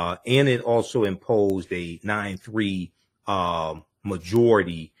 And it also imposed a 9-3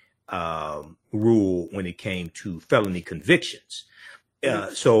 majority rule when it came to felony convictions.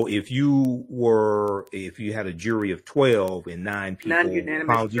 So if you had a jury of 12 and 9 people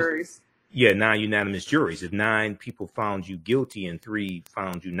non-unanimous juries. Yeah, 9 unanimous juries. If 9 people found you guilty and 3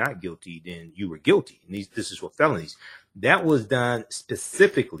 found you not guilty, then you were guilty. And this is for felonies. That was done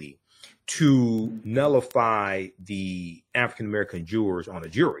specifically to nullify the African American jurors on a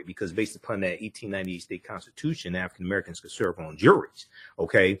jury, because based upon that 1898 state constitution, African Americans could serve on juries.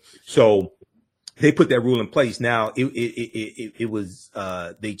 Okay, so they put that rule in place. Now it was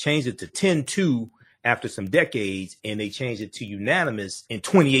they changed it to 10-2 after some decades, and they changed it to unanimous in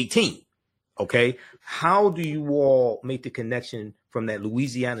 2018. Okay, how do you all make the connection from that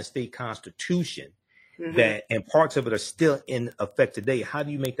Louisiana state constitution that, and parts of it are still in effect today? How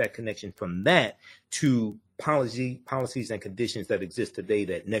do you make that connection from that to policies and conditions that exist today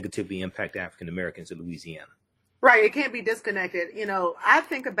that negatively impact African Americans in Louisiana? Right, it can't be disconnected. You know, I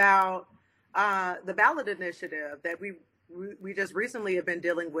think about the ballot initiative that we just recently have been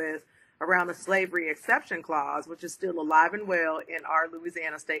dealing with around the slavery exception clause, which is still alive and well in our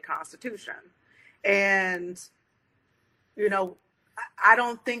Louisiana state constitution. And, you know, I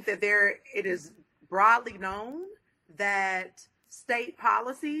don't think that it is broadly known that state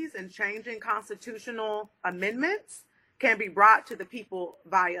policies and changing constitutional amendments can be brought to the people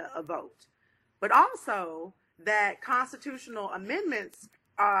via a vote, but also that constitutional amendments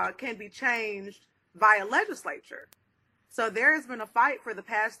can be changed via legislature. So there has been a fight for the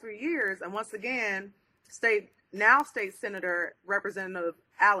past 3 years. And once again, State Senator Representative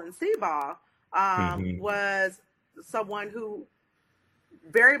Alan Seabaugh was someone who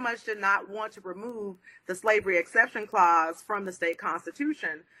very much did not want to remove the slavery exception clause from the state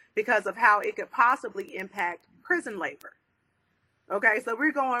constitution because of how it could possibly impact prison labor. Okay, so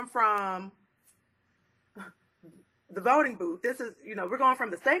we're going from the voting booth. This is, you know, we're going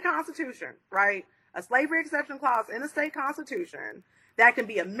from the state constitution, right? A slavery exception clause in the state constitution that can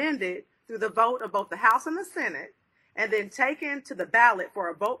be amended through the vote of both the House and the Senate, and then taken to the ballot for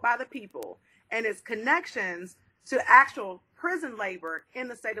a vote by the people, and its connections to actual prison labor in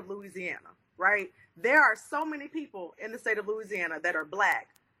the state of Louisiana, right? There are so many people in the state of Louisiana that are Black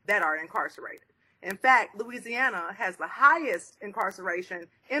that are incarcerated. In fact, Louisiana has the highest incarceration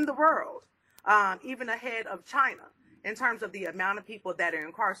in the world, even ahead of China in terms of the amount of people that are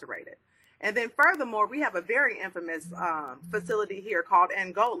incarcerated. And then furthermore, we have a very infamous facility here called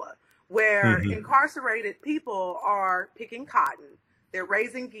Angola, where incarcerated people are picking cotton, they're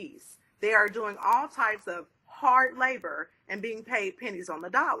raising geese, they are doing all types of hard labor and being paid pennies on the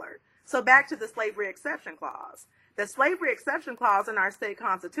dollar. So back to the slavery exception clause. The slavery exception clause in our state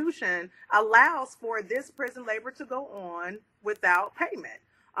constitution allows for this prison labor to go on without payment.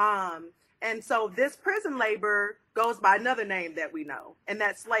 And so this prison labor goes by another name that we know, and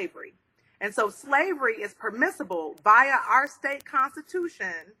that's slavery. And so slavery is permissible via our state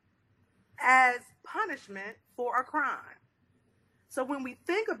constitution as punishment for a crime. So when we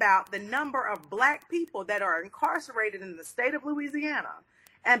think about the number of Black people that are incarcerated in the state of Louisiana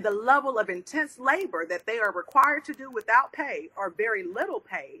and the level of intense labor that they are required to do without pay or very little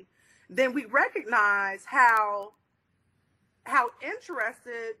pay, then we recognize how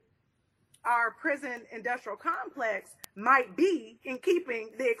interested our prison industrial complex might be in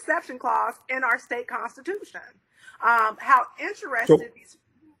keeping the exception clause in our state constitution. How interested these...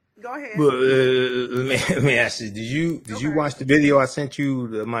 Go ahead. Well, let me ask you, did you watch the video I sent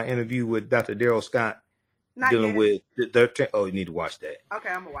you, my interview with Dr. Darrell Scott? Not dealing yet. with the 13th? Oh, you need to watch that. Okay,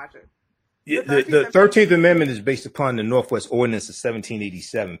 I'm gonna watch it. The 13th Amendment is based upon the Northwest Ordinance of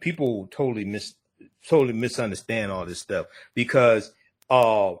 1787. People totally misunderstand all this stuff because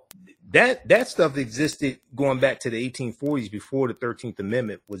that stuff existed going back to the 1840s before the 13th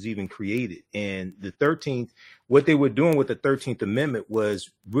Amendment was even created. And the 13th, what they were doing with the 13th Amendment was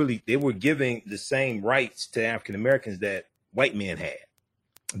really, they were giving the same rights to African Americans that white men had.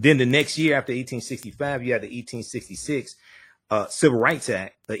 Then the next year after 1865, you had the 1866 Civil Rights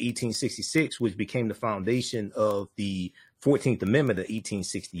Act of 1866, which became the foundation of the 14th Amendment of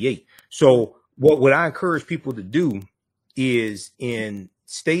 1868. So what I encourage people to do is in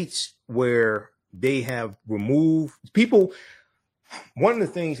states where they have removed people, one of the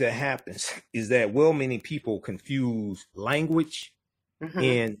things that happens is that well-meaning people confuse language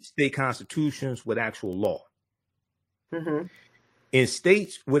in state constitutions with actual law. In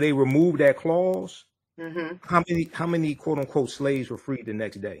states where they remove that clause, how many quote unquote slaves were freed the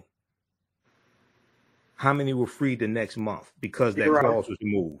next day? How many were freed the next month because that clause was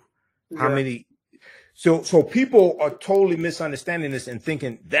removed? How many? So people are totally misunderstanding this and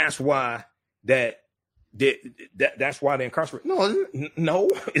thinking that's why that's why they're incarcerated. No,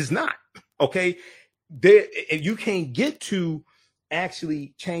 it's not. Okay, you can't get to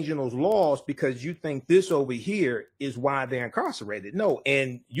actually changing those laws because you think this over here is why they're incarcerated. No,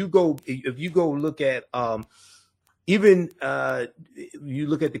 and if you go look at even you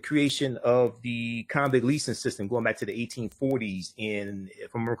look at the creation of the convict leasing system going back to the 1840s, and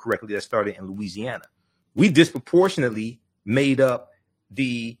if I remember correctly, that started in Louisiana. We disproportionately made up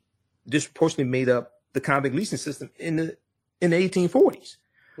the convict leasing system in the 1840s.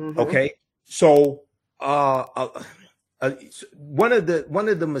 Mm-hmm. Okay, so one of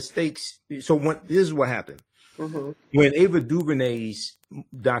the mistakes. So this is what happened. Mm-hmm. When Ava DuVernay's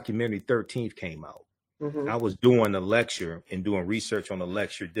documentary 13th came out, mm-hmm. I was doing a lecture and doing research on a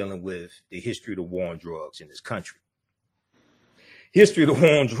lecture dealing with the history of the war on drugs in this country. History of the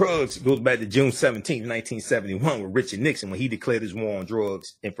war on drugs goes back to June 17, 1971, with Richard Nixon, when he declared his war on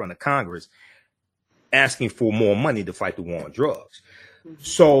drugs in front of Congress, asking for more money to fight the war on drugs. Mm-hmm.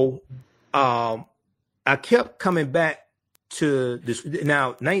 So I kept coming back to this.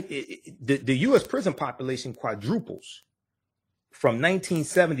 Now, the U.S. prison population quadruples from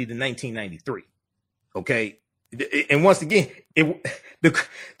 1970 to 1993. Okay. And once again,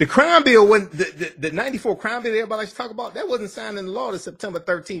 the crime bill, when the 94 crime bill everybody likes to talk about, that wasn't signed into law to September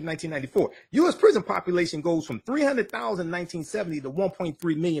 13, 1994. U.S. prison population goes from 300,000 in 1970 to 1.3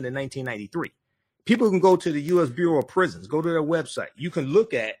 million in 1993. People can go to the U.S. Bureau of Prisons, go to their website. You can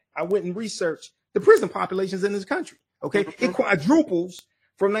look at, I went and researched the prison populations in this country. Okay. Mm-hmm. It quadruples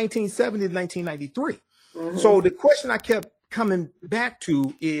from 1970 to 1993. Mm-hmm. So the question I kept coming back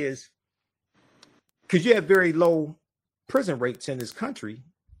to is, because you have very low prison rates in this country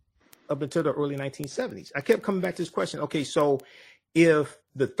up until the early 1970s. I kept coming back to this question. Okay, so if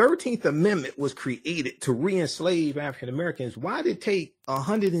the 13th Amendment was created to re-enslave African Americans, why did it take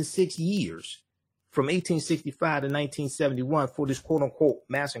 106 years from 1865 to 1971 for this quote unquote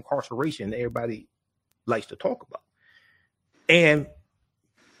mass incarceration that everybody likes to talk about? And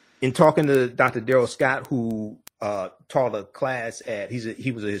in talking to Dr. Darrell Scott, who taught a class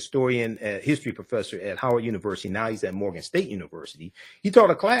he was a historian, history professor at Howard University. Now he's at Morgan State University. He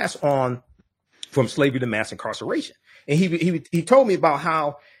taught a class on from slavery to mass incarceration. And he told me about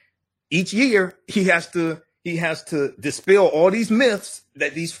how each year he has to dispel all these myths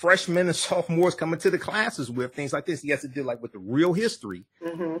that these freshmen and sophomores come into the classes with, things like this. He has to deal with the real history,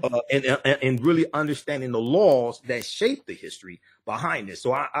 mm-hmm. And really understanding the laws that shape the history behind this.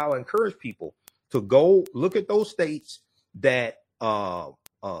 So I'll encourage people to go look at those states that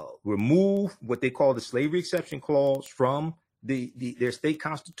remove what they call the slavery exception clause from their state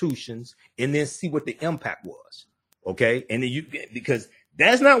constitutions, and then see what the impact was. Okay, and then because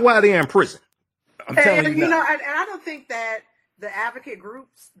that's not why they're in prison. I'm telling you, and I don't think that the advocate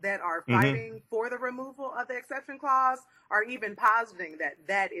groups that are fighting mm-hmm. for the removal of the exception clause are even positing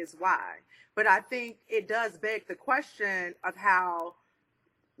that is why. But I think it does beg the question of how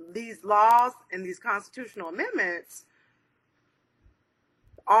these laws and these constitutional amendments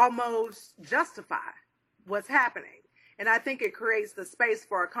almost justify what's happening. And I think it creates the space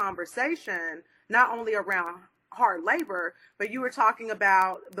for a conversation, not only around hard labor, but you were talking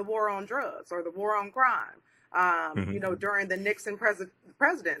about the war on drugs or the war on crime, mm-hmm. During the Nixon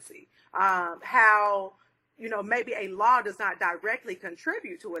presidency, how, maybe a law does not directly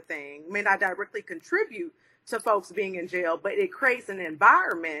contribute to a thing, may not directly contribute to folks being in jail, but it creates an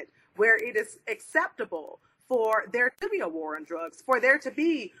environment where it is acceptable for there to be a war on drugs, for there to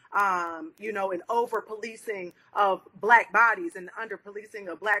be, an over-policing of Black bodies and under-policing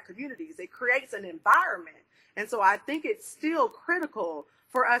of Black communities. It creates an environment. And so I think it's still critical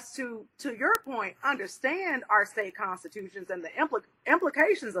for us to your point, understand our state constitutions and the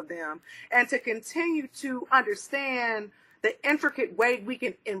implications of them, and to continue to understand the intricate way we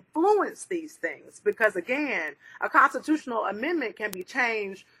can influence these things. Because again, a constitutional amendment can be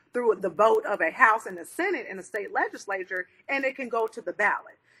changed through the vote of a House and a Senate and a state legislature, and it can go to the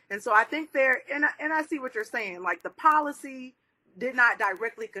ballot. And so I think and I see what you're saying, like the policy did not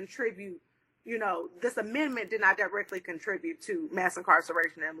directly contribute, this amendment did not directly contribute to mass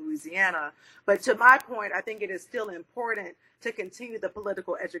incarceration in Louisiana. But to my point, I think it is still important to continue the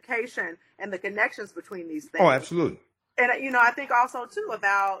political education and the connections between these things. Oh, absolutely. And, I think also, too,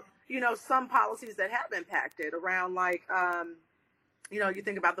 about, some policies that have impacted around, like, you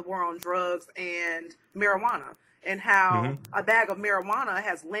think about the war on drugs and marijuana, and how mm-hmm. a bag of marijuana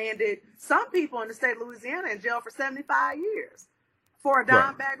has landed some people in the state of Louisiana in jail for 75 years for a dime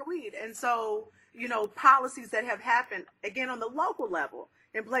right. bag of weed. And so, policies that have happened, again, on the local level,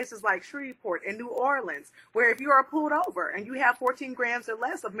 in places like Shreveport and New Orleans, where if you are pulled over and you have 14 grams or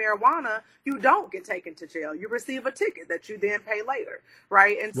less of marijuana, you don't get taken to jail. You receive a ticket that you then pay later,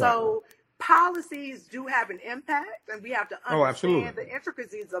 right? And so policies do have an impact, and we have to understand the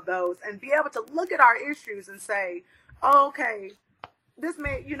intricacies of those and be able to look at our issues and say, okay, this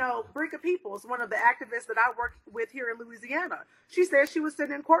man, Brika Peoples, one of the activists that I worked with here in Louisiana, she said she was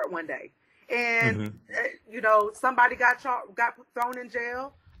sitting in court one day, and somebody got thrown in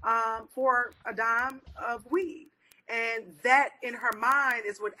jail for a dime of weed. And that in her mind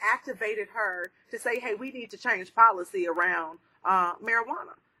is what activated her to say, hey, we need to change policy around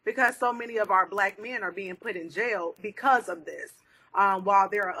marijuana, because so many of our Black men are being put in jail because of this. While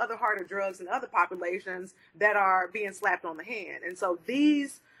there are other harder drugs in other populations that are being slapped on the hand. And so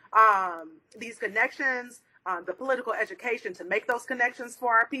these connections, the political education to make those connections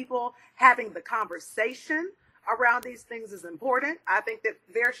for our people, having the conversation around these things is important. I think that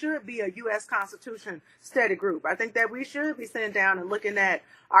there should be a U.S. Constitution study group. I think that we should be sitting down and looking at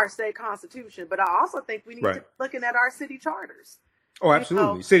our state constitution. But I also think we need to be looking at our city charters. Oh,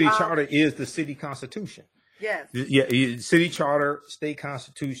 absolutely. City charter is the city constitution. Yes. Yeah, city charter, state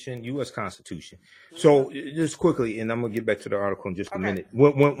constitution, U.S. Constitution. So just quickly, and I'm gonna get back to the article in just a minute.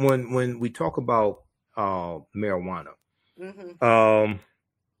 When we talk about marijuana,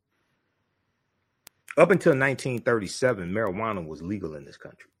 up until 1937, marijuana was legal in this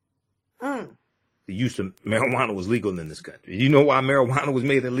country. The use of marijuana was legal in this country. You know why marijuana was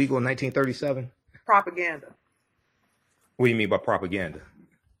made illegal in 1937? Propaganda. What do you mean by propaganda?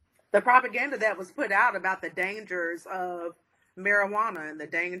 The propaganda that was put out about the dangers of marijuana and the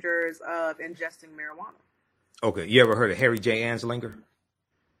dangers of ingesting marijuana. Okay. You ever heard of Harry J. Anslinger?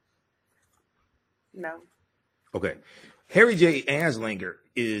 No. Okay. Harry J. Anslinger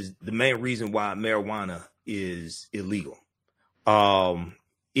is the main reason why marijuana is illegal. Harry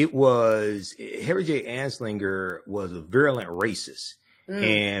J. Anslinger was a virulent racist.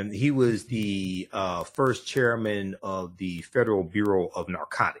 And he was the first chairman of the Federal Bureau of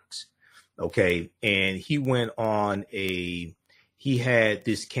Narcotics. Okay. And he went on he had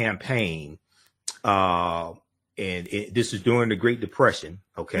this campaign, and this is during the Great Depression.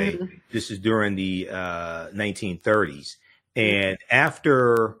 Okay. This is during the 1930s. And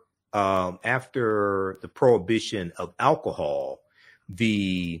after the prohibition of alcohol,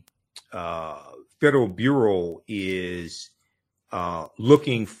 the Federal Bureau is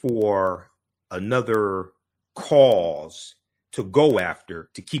looking for another cause to go after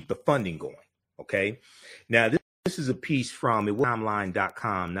to keep the funding going. Okay. Now, this is a piece from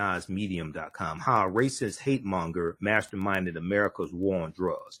timeline.com, now it's medium.com, how a racist hate monger masterminded America's war on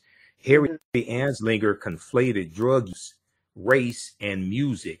drugs. Harry Anslinger conflated drug use, race, and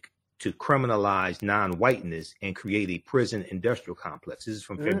music to criminalize non-whiteness and create a prison industrial complex. This is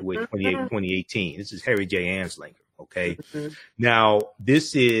from February 28, 2018. This is Harry J. Anslinger. Okay. Now,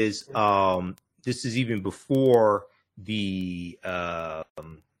 this is even before the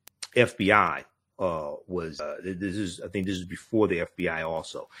FBI was. I think this is before the FBI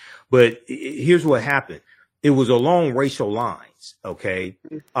also. But here's what happened. It was along racial lines. Okay.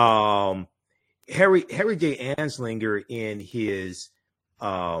 Harry J. Anslinger, in his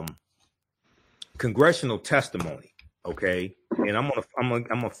congressional testimony. Okay. And I'm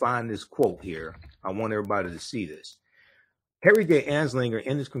gonna find this quote here. I want everybody to see this. Harry J. Anslinger,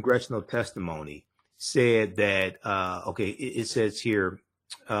 in his congressional testimony, said that, it says here,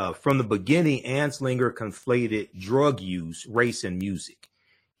 from the beginning, Anslinger conflated drug use, race, and music.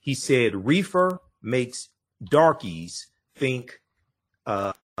 He said, reefer makes darkies think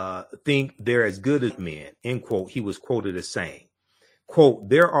they're as good as men, end quote. He was quoted as saying, quote,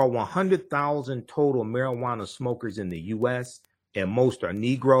 there are 100,000 total marijuana smokers in the U.S., and most are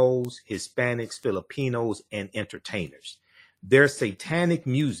Negroes, Hispanics, Filipinos, and entertainers. Their satanic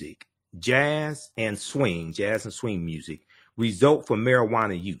music, jazz and swing music, result from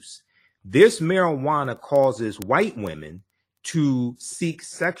marijuana use. This marijuana causes white women to seek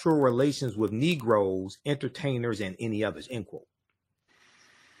sexual relations with Negroes, entertainers, and any others, end quote.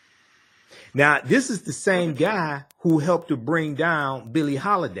 Now, this is the same guy who helped to bring down Billie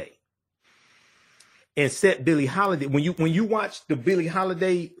Holiday and set Billie Holiday. When you watch the Billie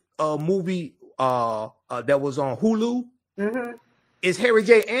Holiday movie that was on Hulu, it's Harry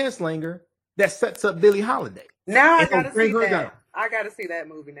J. Anslinger that sets up Billie Holiday. Now I gotta see that. Down. I gotta see that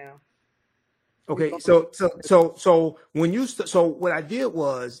movie now. Okay, so what I did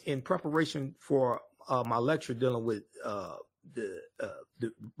was, in preparation for my lecture dealing with the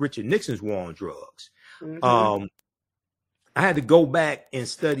Richard Nixon's war on drugs, I had to go back and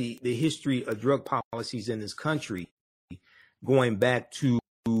study the history of drug policies in this country, going back to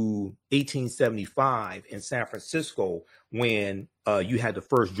 1875 in San Francisco, when you had the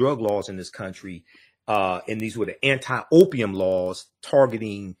first drug laws in this country, and these were the anti-opium laws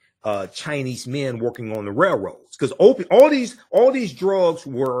targeting Chinese men working on the railroads, because all these drugs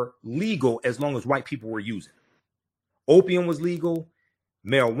were legal as long as white people were using them. Opium was legal,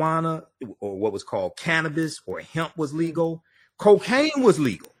 marijuana or what was called cannabis or hemp was legal, cocaine was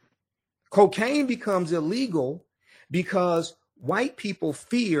legal. Cocaine becomes illegal because white people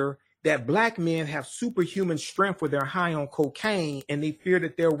fear that black men have superhuman strength when they're high on cocaine, and they fear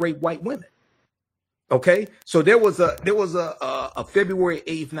that they'll rape white women. Okay, so there was a February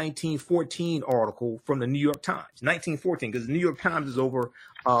 8th, 1914 article from the New York Times, 1914, because the New York Times is over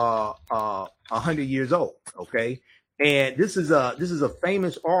 100 years old. Okay, and this is a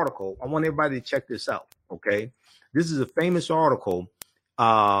famous article. I want everybody to check this out. Okay, this is a famous article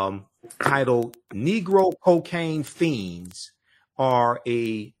titled "Negro Cocaine Fiends Are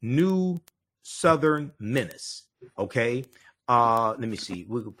a New Southern Menace." Okay. Let me see.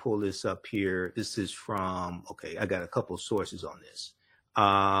 We can pull this up here. This is from, okay, I got a couple of sources on this.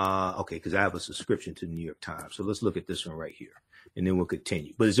 Okay, because I have a subscription to the New York Times. So let's look at this one right here, and then we'll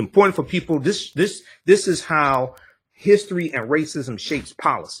continue. But it's important for people. This is how history and racism shapes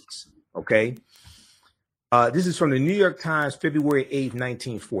policies. Okay. This is from the New York Times, February 8th,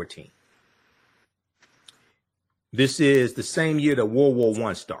 1914. This is the same year that World War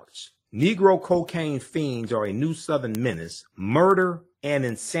I starts. Negro cocaine fiends are a new Southern menace, murder and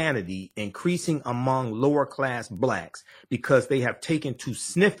insanity increasing among lower class blacks because they have taken to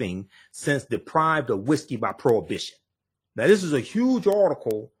sniffing since deprived of whiskey by prohibition. Now, this is a huge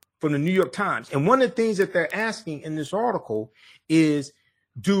article from the New York Times. And one of the things that they're asking in this article is,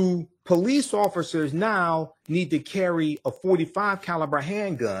 do police officers now need to carry a 45 caliber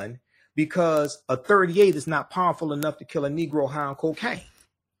handgun because a 38 is not powerful enough to kill a Negro high on cocaine?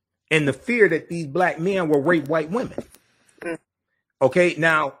 And the fear that these black men will rape white women. Okay,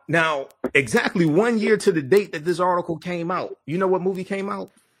 now, exactly 1 year to the date that this article came out, you know what movie came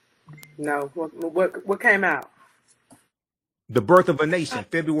out? No, what came out? The Birth of a Nation,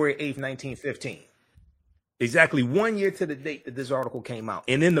 February 8th, 1915. Exactly 1 year to the date that this article came out.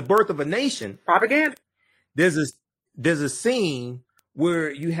 And in The Birth of a Nation, propaganda, there's a scene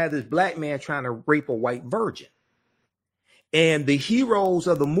where you have this black man trying to rape a white virgin. And the heroes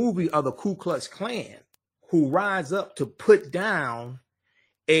of the movie are the Ku Klux Klan, who rise up to put down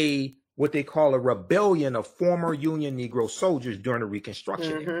what they call a rebellion of former Union Negro soldiers during the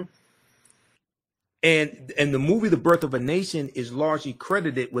Reconstruction era. And the movie The Birth of a Nation is largely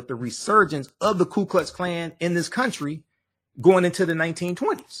credited with the resurgence of the Ku Klux Klan in this country going into the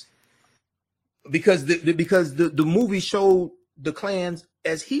 1920s. Because the movie showed the Klans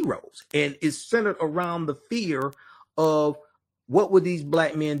as heroes, and it's centered around the fear of what would these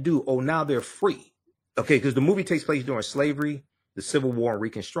black men do? Oh, now they're free. Okay, because the movie takes place during slavery, the Civil War, and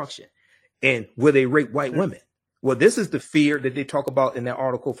Reconstruction. And will they rape white women? Well, this is the fear that they talk about in that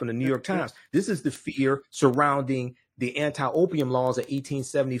article from the New York Times. This is the fear surrounding the anti-opium laws of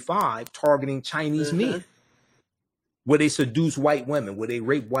 1875 targeting Chinese men. Will they seduce white women? Will they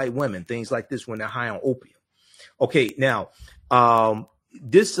rape white women? Things like this when they're high on opium. Okay, now,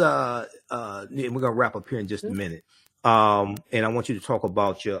 this, and we're going to wrap up here in just a minute. And I want you to talk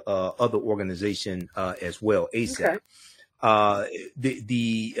about your other organization as well, ASAP. Okay.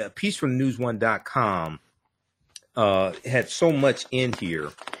 The piece from news1.com had so much in here,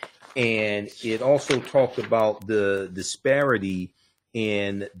 and it also talked about the disparity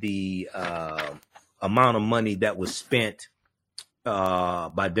in the amount of money that was spent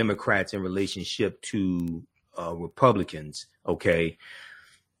by Democrats in relationship to Republicans. Okay.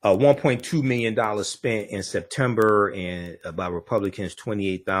 $1.2 million spent in September and by Republicans,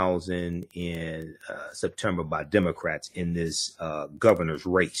 $28,000 in September by Democrats in this governor's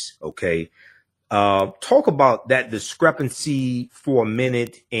race. Okay. Talk about that discrepancy for a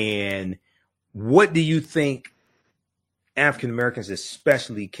minute, and what do you think African Americans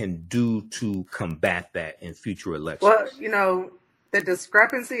especially can do to combat that in future elections? Well, you know, the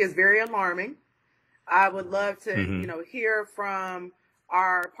discrepancy is very alarming. I would love to, you know, hear from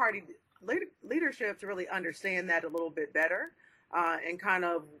our party leadership to really understand that a little bit better, and kind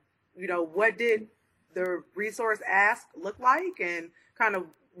of, you know, what did the resource ask look like, and kind of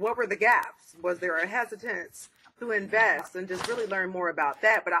what were the gaps? Was there a hesitance to invest, and just really learn more about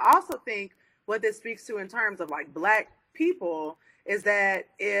that. But I also think what this speaks to in terms of like black people is that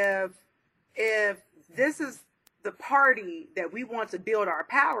if this is the party that we want to build our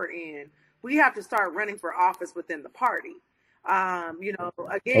power in, we have to start running for office within the party. You know,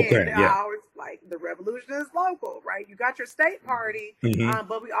 again, I always like the revolution is local, right? You got your state party,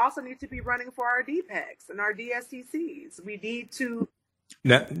 but we also need to be running for our DPACs and our DSCCs. We need to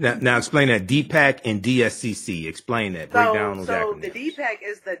now explain that DPAC and DSCC. Explain that. Break down those acronyms. So the DPAC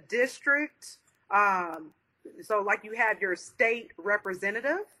is the district. So like you have your state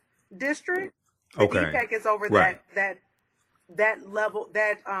representative district. The DPAC is over that level,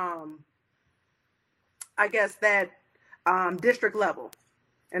 that I guess that district level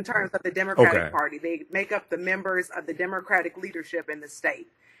in terms of the Democratic Party. They make up the members of the Democratic leadership in the state.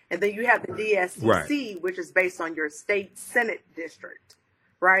 And then you have the DSCC, which is based on your state Senate district,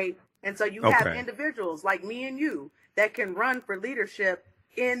 right? And so you have individuals like me and you that can run for leadership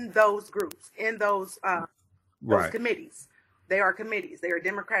in those groups, in those committees. They are committees. They are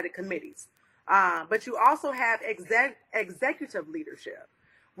Democratic committees. But you also have executive leadership,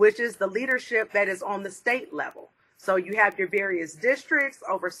 which is the leadership that is on the state level. So you have your various districts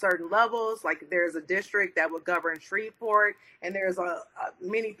over certain levels, like there's a district that would govern Shreveport, and there's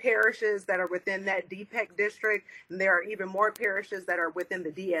many parishes that are within that DPEC district, and there are even more parishes that are within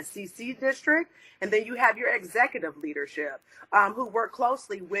the DSCC district. And then you have your executive leadership, who work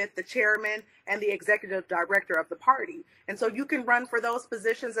closely with the chairman and the executive director of the party. And so you can run for those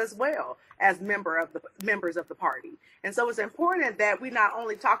positions as well as members of the party. And so it's important that we not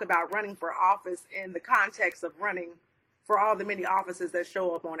only talk about running for office in the context of running for all the many offices that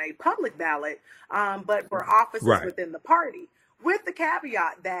show up on a public ballot, but for offices within the party, with the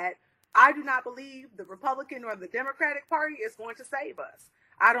caveat that I do not believe the Republican or the Democratic Party is going to save us.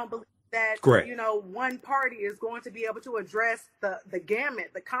 I don't believe that, one party is going to be able to address the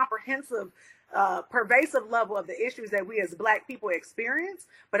gamut, the comprehensive, pervasive level of the issues that we as Black people experience.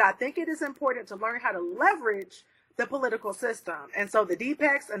 But I think it is important to learn how to leverage the political system. And so the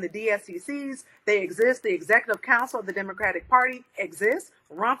DPECs and the DSCCs, they exist. The Executive Council of the Democratic Party exists.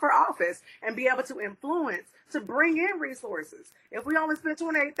 Run for office and be able to influence, to bring in resources. If we only spend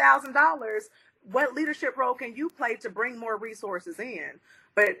 $28,000, what leadership role can you play to bring more resources in?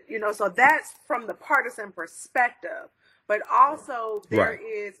 But, so that's from the partisan perspective. But also there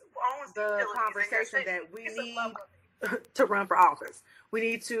is the conversation that we need to run for office. We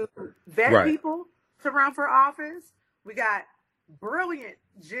need to vet people to run for office. We got brilliant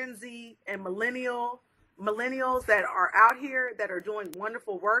Gen Z and millennials that are out here that are doing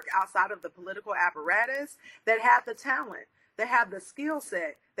wonderful work outside of the political apparatus, that have the talent, that have the skill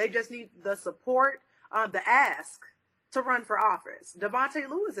set. They just need the support, the ask to run for office. Devontae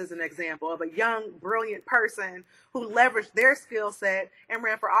Lewis is an example of a young, brilliant person who leveraged their skill set and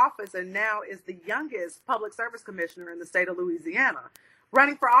ran for office, and now is the youngest public service commissioner in the state of Louisiana.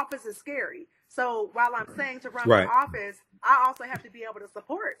 Running for office is scary. So while I'm saying to run for office, I also have to be able to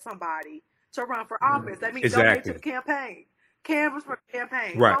support somebody to run for office. That means donate to the campaign, canvas for the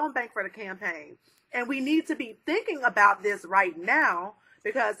campaign, phone bank for the campaign. And we need to be thinking about this right now,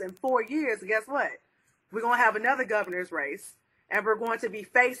 because in 4 years, guess what? We're going to have another governor's race, and we're going to be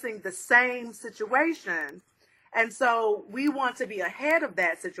facing the same situation. And so we want to be ahead of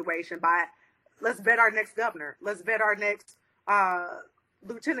that situation by, let's vet our next governor. Let's vet our next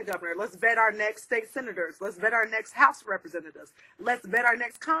lieutenant governor. Let's vet our next state senators. Let's vet our next House representatives. Let's vet our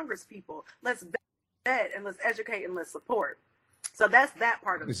next Congress people. Let's vet and let's educate and let's support. So that's that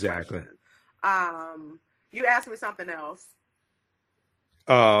part of the question. You asked me something else.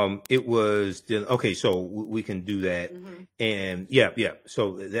 It was okay. So we can do that, and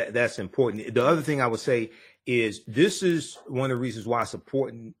So that's important. The other thing I would say is this is one of the reasons why it's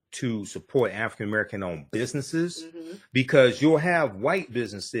important to support African American owned businesses, because you'll have white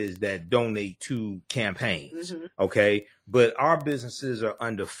businesses that donate to campaigns, okay, but our businesses are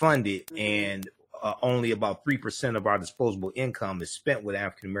underfunded, and only about 3% of our disposable income is spent with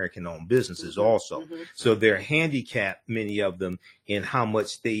African American owned businesses also. So they're handicapped, many of them, in how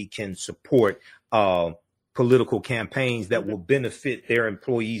much they can support political campaigns that will benefit their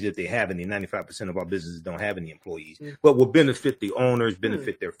employees if they have any. 95% of our businesses don't have any employees, but will benefit the owners,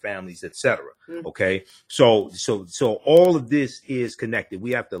 benefit their families, etc. Okay. So all of this is connected.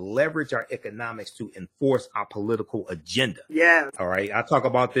 We have to leverage our economics to enforce our political agenda. Yes. All right. I talk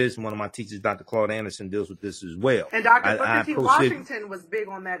about this. One of my teachers, Dr. Claude Anderson, deals with this as well. And Dr. Booker T. Washington was big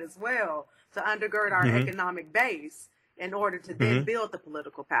on that as well, to undergird our economic base in order to then build the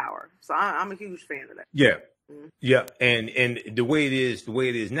political power. So I'm a huge fan of that. Yeah. Yeah. And the way it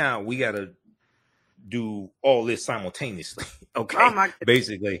is now, we got to do all this simultaneously. Okay. Oh my goodness.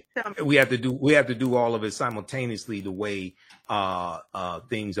 Basically, we have to do all of it simultaneously the way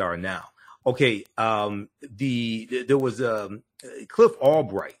things are now. Okay. There was Cliff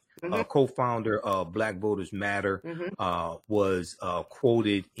Albright, co-founder of Black Voters Matter, was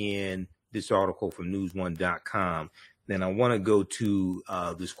quoted in this article from newsone.com. Then I want to go to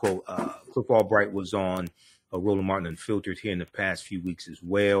this quote. Cliff Albright was on Roland Martin Unfiltered here in the past few weeks as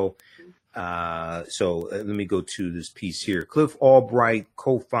well. So let me go to this piece here. Cliff Albright,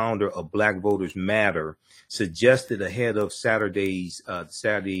 co-founder of Black Voters Matter, suggested ahead of Saturday,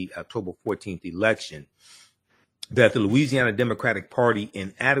 October 14th election, that the Louisiana Democratic Party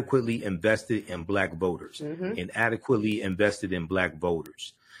inadequately invested in black voters. Inadequately invested in black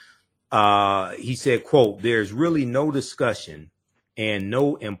voters. He said, quote, "There's really no discussion and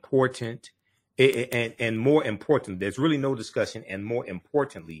no important and more important, there's really no discussion and more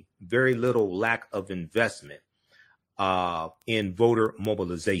importantly, very little lack of investment in voter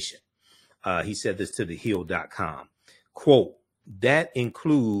mobilization." He said this to thehill.com. Quote, "That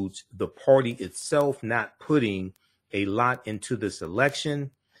includes the party itself not putting a lot into this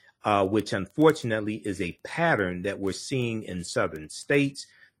election, which unfortunately is a pattern that we're seeing in southern states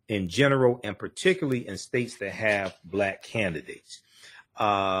in general, and particularly in states that have black candidates."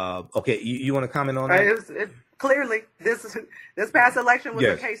 Okay, you want to comment on that? Clearly, this past election was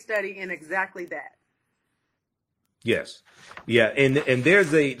a case study in exactly that. Yes, yeah, and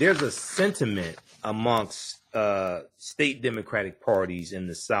there's a sentiment amongst state Democratic parties in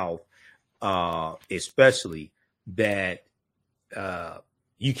the South, especially that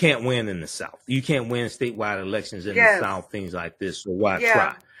you can't win in the South. You can't win statewide elections in the South, things like this. So why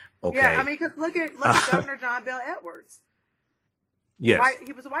try? Okay. Yeah, I mean, because look at Governor John Bel Edwards. Yes.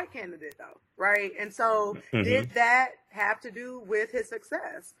 He was a white candidate, though, right? And so did that have to do with his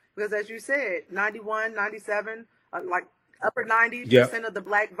success? Because as you said, 91, 97, like upper 90% of the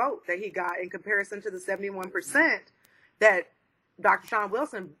black vote that he got in comparison to the 71% that Dr. Sean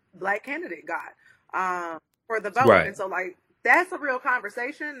Wilson, black candidate, got for the vote. Right. And so, like, that's a real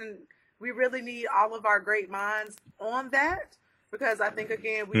conversation, and we really need all of our great minds on that, because I think,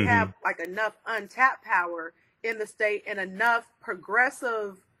 again, we have like enough untapped power in the state and enough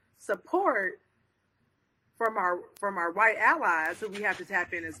progressive support from our white allies who we have to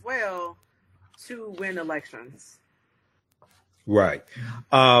tap in as well to win elections. Right.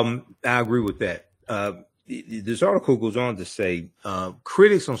 I agree with that. This article goes on to say,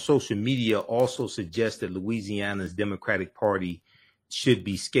 critics on social media also suggest that Louisiana's Democratic Party should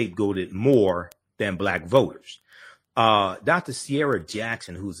be scapegoated more than black voters. Dr. Sierra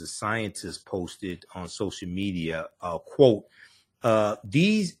Jackson, who's a scientist, posted on social media, quote,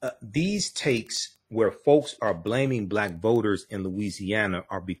 these takes where folks are blaming black voters in Louisiana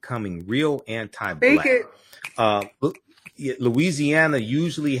are becoming real anti-black. Louisiana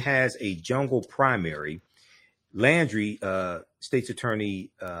usually has a jungle primary. Landry, State's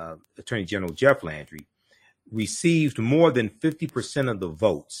Attorney General Jeff Landry, received more than 50% of the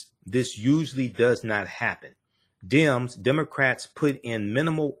votes. This usually does not happen. Democrats put in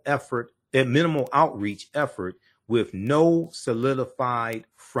minimal outreach effort with no solidified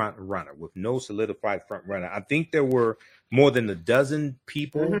front runner. I think there were more than a dozen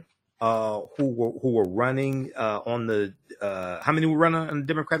people who were running on the. How many were running on the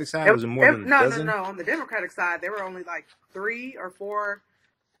Democratic side? Was it more than a dozen? No. On the Democratic side, there were only like 3 or 4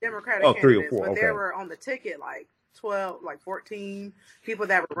 Democratic candidates. 3 or 4. But there were on the ticket like 12, like 14 people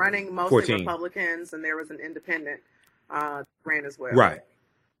that were running, mostly 14 Republicans, and there was an independent ran as well.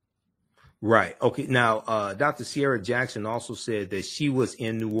 Right. Okay. Now, Dr. Sierra Jackson also said that she was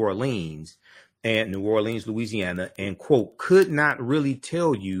in New Orleans, Louisiana, and quote, could not really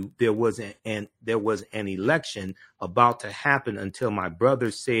tell you there was an election about to happen until my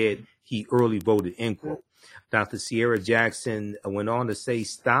brother said he early voted, end quote. Dr. Sierra Jackson went on to say,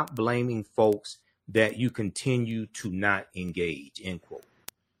 stop blaming folks that you continue to not engage, end quote.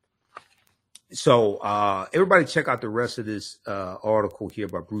 So everybody check out the rest of this article here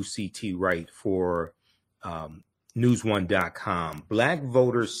by Bruce C.T. Wright for newsone.com. Black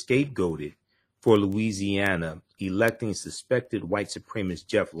voters scapegoated for Louisiana electing suspected white supremacist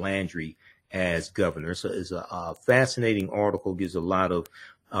Jeff Landry as governor. So it's a fascinating article, gives a lot of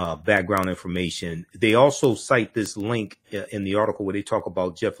background information. They also cite this link in the article where they talk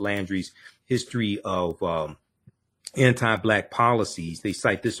about Jeff Landry's history of anti-black policies. They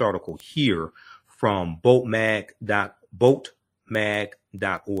cite this article here from boltmag.org,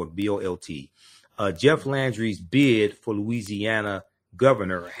 B-O-L-T. Jeff Landry's bid for Louisiana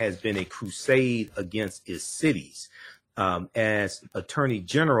governor has been a crusade against its cities. As Attorney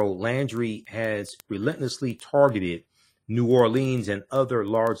General, Landry has relentlessly targeted New Orleans and other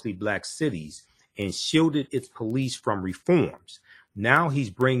largely black cities and shielded its police from reforms. Now he's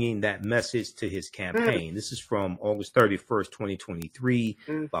bringing that message to his campaign. This is from August 31st, 2023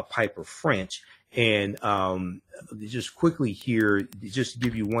 by Piper French. And just quickly here, just to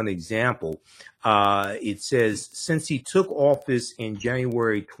give you one example, it says, since he took office in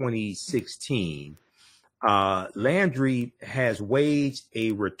January 2016, Landry has waged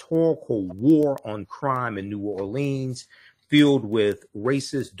a rhetorical war on crime in New Orleans, filled with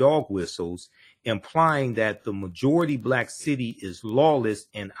racist dog whistles, implying that the majority black city is lawless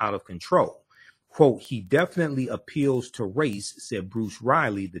and out of control. Quote, he definitely appeals to race, said Bruce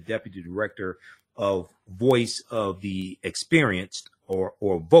Riley, the deputy director of Voice of the Experienced, or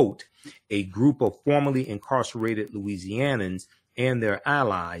VOTE, a group of formerly incarcerated Louisianans and their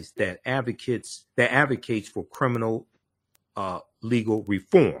allies that advocates for criminal legal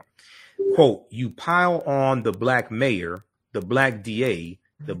reform. Quote, you pile on the black mayor, the black DA,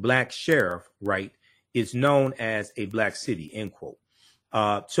 the black sheriff, right? It's known as a black city, end quote.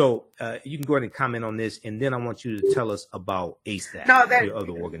 So you can go ahead and comment on this, and then I want you to tell us about ASAP, your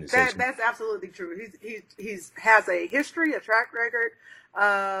other organization. That's absolutely true. He's has a history, a track record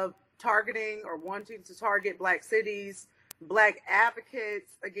of targeting or wanting to target black cities, black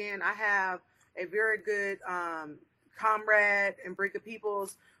advocates. Again, I have a very good comrade in Brika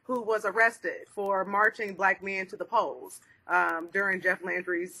Peoples who was arrested for marching black men to the polls during Jeff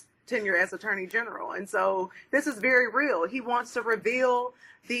Landry's tenure as Attorney General. And so this is very real. He wants to reveal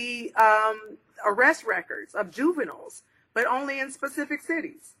the arrest records of juveniles, but only in specific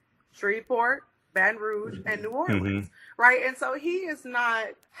cities, Shreveport, Baton Rouge, and New Orleans, right? And so he is not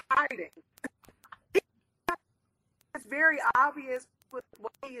hiding. It's very obvious with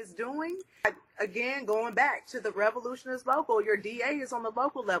what he is doing. Again, going back to the revolution is local. Your DA is on the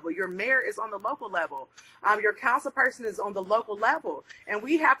local level. Your mayor is on the local level. Your council person is on the local level. And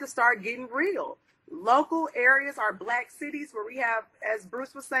we have to start getting real. Local areas are black cities where we have, as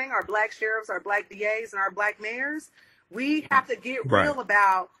Bruce was saying, our black sheriffs, our black DAs, and our black mayors. We have to get real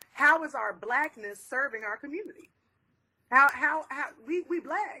about how is our blackness serving our community. How we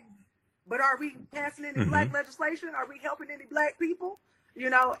black. But are we passing any black legislation? Are we helping any black people? You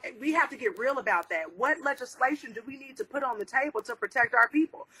know, we have to get real about that. What legislation do we need to put on the table to protect our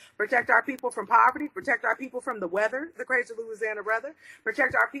people? Protect our people from poverty, protect our people from the weather, the crazy Louisiana weather,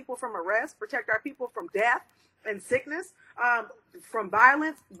 protect our people from arrest, protect our people from death and sickness, from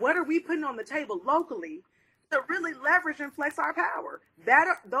violence. What are we putting on the table locally to really leverage and flex our power?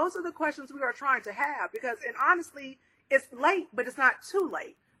 Those are the questions we are trying to have, because, and honestly, it's late, but it's not too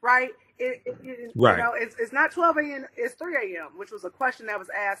late. Right? You know, it's not 12 a.m., it's 3 a.m., which was a question that was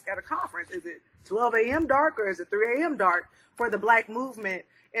asked at a conference. Is it 12 a.m. dark or is it 3 a.m. dark for the black movement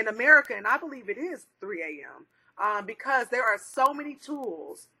in America? And I believe it is 3 a.m. Because there are so many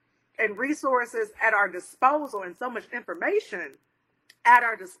tools and resources at our disposal and so much information at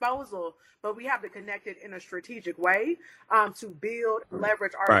our disposal, but we have to connect it in a strategic way to build,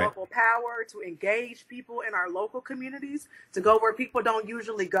 leverage our local power, to engage people in our local communities, to go where people don't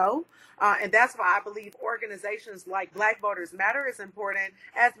usually go. And that's why I believe organizations like Black Voters Matter is important,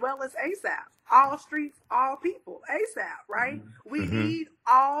 as well as ASAP. All streets, all people, ASAP, right? We need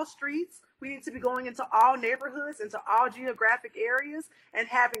all streets. We need to be going into all neighborhoods, into all geographic areas, and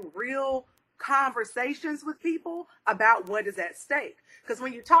having real conversations with people about what is at stake. Because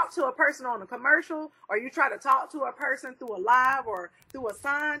when you talk to a person on a commercial, or you try to talk to a person through a live or through a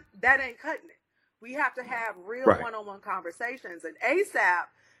sign, that ain't cutting it. We have to have real one-on-one conversations. And ASAP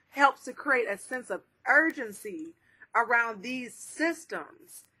helps to create a sense of urgency around these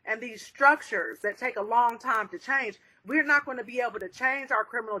systems and these structures that take a long time to change. We're not going to be able to change our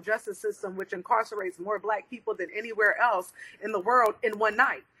criminal justice system, which incarcerates more black people than anywhere else in the world, in one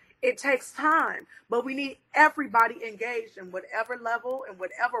night. It takes time, but we need everybody engaged in whatever level and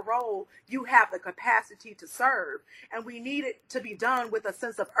whatever role you have the capacity to serve. And we need it to be done with a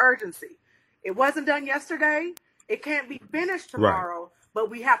sense of urgency. It wasn't done yesterday. It can't be finished tomorrow, but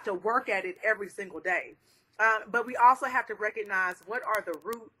we have to work at it every single day. But we also have to recognize what are the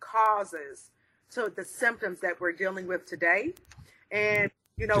root causes to the symptoms that we're dealing with today. And,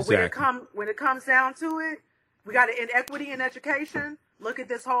 you know, when it comes down to it, we got an inequity in education. Look at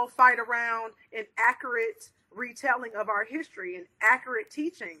this whole fight around inaccurate retelling of our history and accurate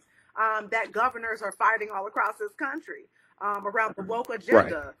teaching that governors are fighting all across this country around the woke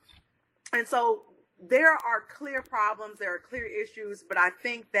agenda. And so there are clear problems, there are clear issues, but I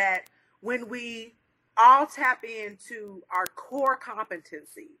think that when we all tap into our core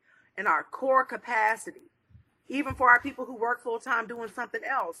competency and our core capacity, even for our people who work full time doing something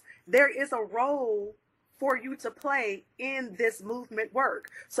else, there is a role for you to play in this movement work.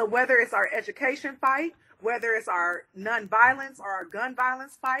 So whether it's our education fight, whether it's our nonviolence or our gun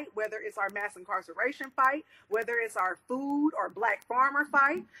violence fight, whether it's our mass incarceration fight, whether it's our food or black farmer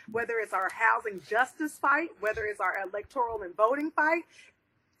fight, whether it's our housing justice fight, whether it's our electoral and voting fight,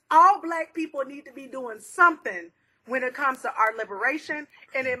 all black people need to be doing something when it comes to our liberation.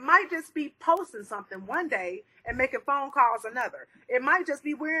 And it might just be posting something one day and making phone calls another. It might just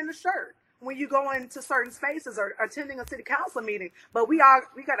be wearing a shirt when you go into certain spaces or attending a city council meeting. But we got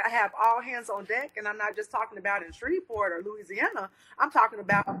to have all hands on deck. And I'm not just talking about in Shreveport or Louisiana. I'm talking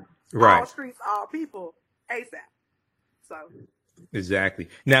about all Right. streets, all people, ASAP. So Exactly.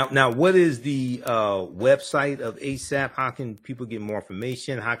 Now, what is the website of ASAP? How can people get more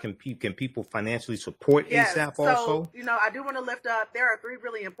information? How can people financially support yes, ASAP so also? I do want to lift up. There are 3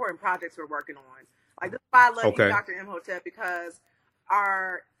 really important projects we're working on. Like, this is why I love you, Okay. Dr. Imhotep, because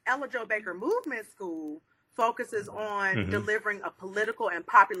our Ella Jo Baker Movement School focuses on delivering a political and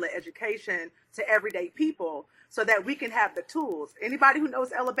popular education to everyday people so that we can have the tools. Anybody who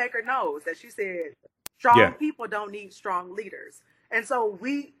knows Ella Baker knows that she said, strong Yeah. people don't need strong leaders. And so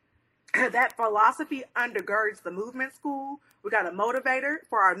that philosophy undergirds the movement school. We got a motivator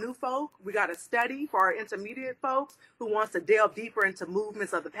for our new folk. We got a study for our intermediate folks who wants to delve deeper into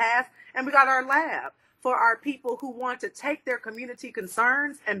movements of the past. And we got our lab for our people who want to take their community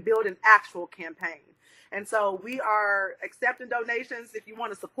concerns and build an actual campaign. And so we are accepting donations if you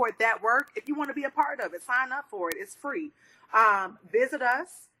want to support that work. If you want to be a part of it, sign up for it. It's free. Visit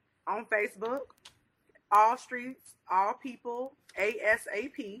us on Facebook. All Streets, All People,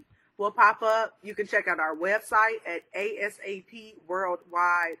 ASAP will pop up. You can check out our website at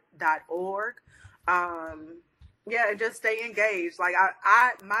asapworldwide.org. Yeah, and just stay engaged. Like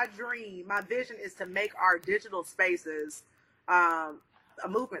my dream, my vision is to make our digital spaces a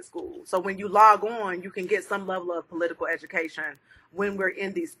movement school. So when you log on, you can get some level of political education when we're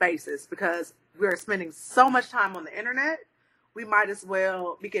in these spaces, because we're spending so much time on the internet. We might as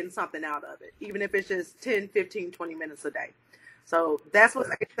well be getting something out of it, even if it's just 10, 15, 20 minutes a day. So that's what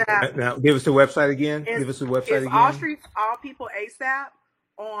ASAP. Now, give us the website again. Give us the website it's again. All Streets, All People ASAP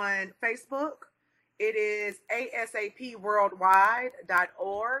on Facebook. It is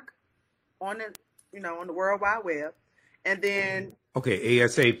asapworldwide.org on the on the World Wide Web, and then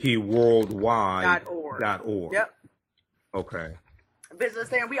asapworldwide.org. Yep. Okay. Visit us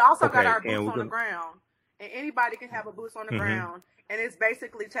there, and we also got our boots on the ground. And anybody can have a boots on the ground. And it's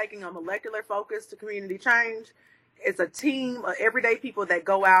basically taking a molecular focus to community change. It's a team of everyday people that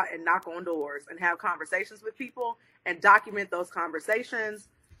go out and knock on doors and have conversations with people and document those conversations,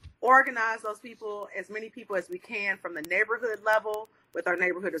 organize those people, as many people as we can from the neighborhood level with our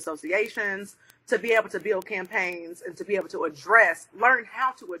neighborhood associations, to be able to build campaigns and to be able to learn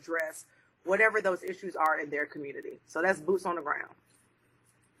how to address whatever those issues are in their community. So that's boots on the ground.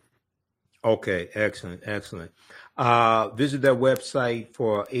 Okay, excellent. Visit that website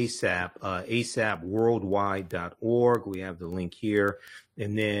for ASAP, asapworldwide.org. We have the link here.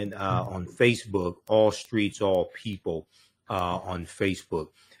 And then on Facebook, All Streets, All People on Facebook.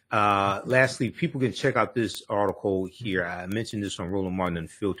 Lastly, people can check out this article here. I mentioned this on Roland Martin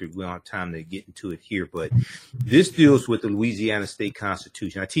Unfiltered. We don't have time to get into it here, but this deals with the Louisiana State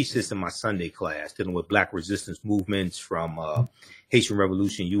Constitution. I teach this in my Sunday class, dealing with Black resistance movements from Haitian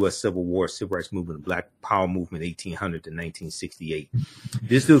Revolution, U.S. Civil War, Civil Rights Movement, Black Power Movement, 1800 to 1968.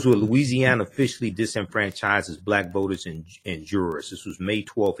 This deals with Louisiana officially disenfranchises Black voters and jurors. This was May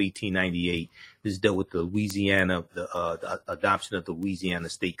 12, 1898. This dealt with the the adoption of the Louisiana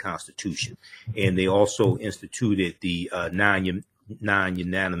State Constitution. And they also instituted the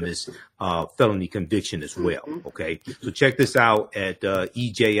non-unanimous felony conviction as well. Okay, so check this out at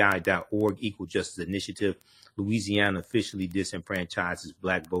EJI.org, Equal Justice Initiative. Louisiana officially disenfranchises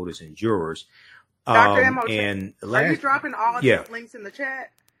Black voters and jurors. Dr. Emo, are you dropping all of these links in the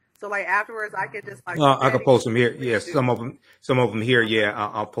chat? So like afterwards, I could just I could post them here. Yeah, some of them here. Yeah,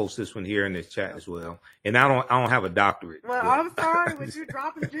 I'll post this one here in this chat as well. And I don't have a doctorate. Well, I'm sorry, but you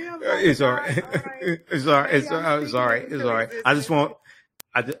dropping gems. It's all right. It's all right. It's all right. I just want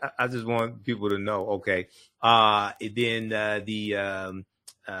people to know. Okay. Then the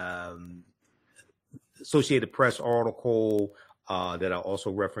Associated Press article that I also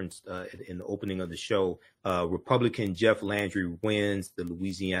referenced in the opening of the show. Republican Jeff Landry wins the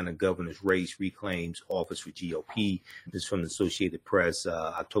Louisiana governor's race, reclaims office for GOP. This is from the Associated Press,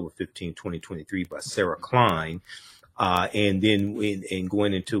 October 15, 2023 by Sarah Klein. And then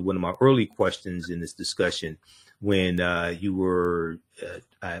going into one of my early questions in this discussion, when you were,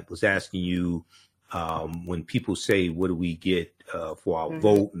 I was asking you, when people say, what do we get for our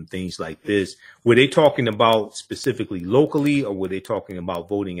vote and things like this, were they talking about specifically locally, or were they talking about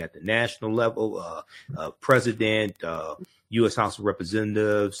voting at the national level, president, U.S. House of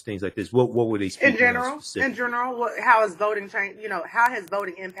Representatives, things like this? What were they speaking in general, how is voting changed? How has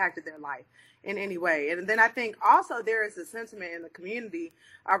voting impacted their life in any way? And then I think also there is a sentiment in the community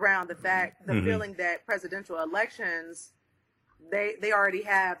around the fact, the feeling that presidential elections, they already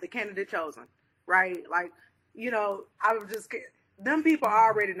have the candidate chosen. Right? Like, I would just, them people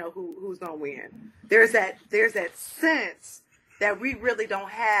already know who's going to win. There's that sense that we really don't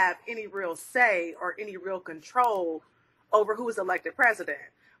have any real say or any real control over who is elected president.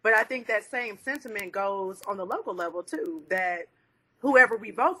 But I think that same sentiment goes on the local level too, that whoever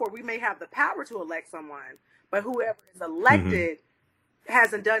we vote for, we may have the power to elect someone, but whoever is elected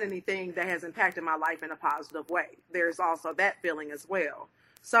hasn't done anything that has impacted my life in a positive way. There's also that feeling as well.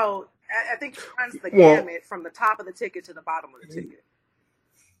 So I think it runs the gamut from the top of the ticket to the bottom of the ticket.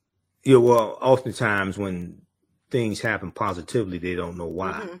 Yeah, well, oftentimes when things happen positively, they don't know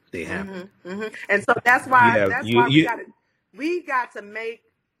why they happen. And so that's why we got to make,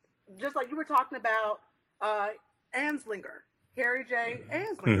 just like you were talking about, Anslinger, Harry J.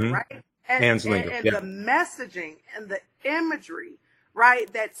 Anslinger, right? And the messaging and the imagery,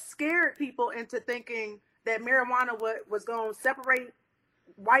 right, that scared people into thinking that marijuana was going to separate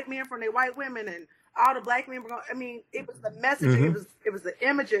white men from their white women, and all the black men were going. I mean, it was the messaging, it was the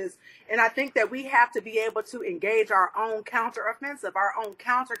images, and I think that we have to be able to engage our own counteroffensive, our own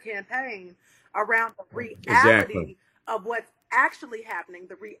counter campaign around the reality of what's actually happening,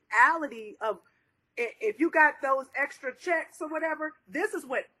 the reality of if you got those extra checks or whatever, this is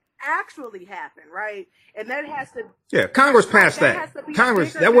what actually happened, right? And that has to Congress passed that.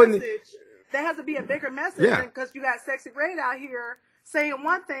 Congress, that wasn't. That has to be a bigger message because you got Sexy Red out here saying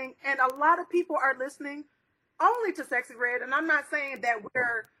one thing, and a lot of people are listening only to Sexy Red. And I'm not saying that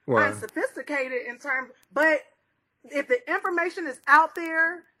we're unsophisticated in terms, but if the information is out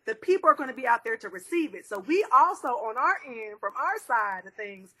there, the people are going to be out there to receive it. So we also, on our end, from our side of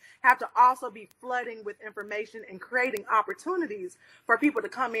things, have to also be flooding with information and creating opportunities for people to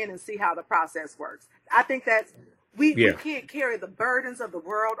come in and see how the process works. I think that's, we can't carry the burdens of the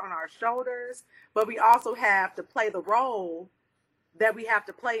world on our shoulders, but we also have to play the role that we have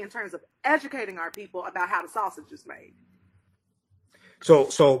to play in terms of educating our people about how the sausage is made.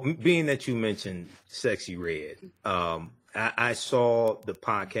 So being that you mentioned Sexy Red, I saw the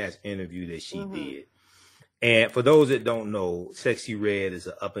podcast interview that she did. And for those that don't know, Sexy Red is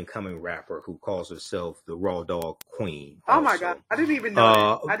an up-and-coming rapper who calls herself the Raw Dog Queen. Oh, my God. I didn't even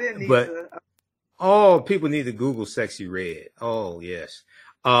know that. I didn't need to. Oh, people need to Google Sexy Red. Oh, yes.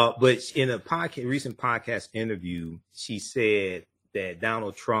 But in a recent podcast interview, she said that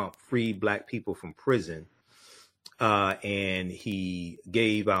Donald Trump freed black people from prison, and he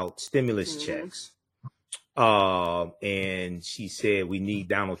gave out stimulus checks. And she said we need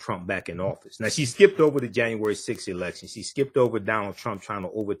Donald Trump back in office. Now, she skipped over the January 6th election. She skipped over Donald Trump trying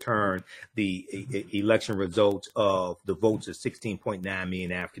to overturn the election results of the votes of 16.9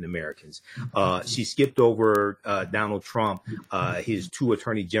 million African Americans. She skipped over Donald Trump, his two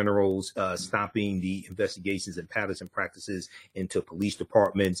attorney generals stopping the investigations and patterns and practices into police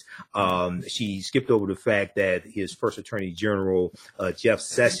departments. She skipped over the fact that his first attorney general, Jeff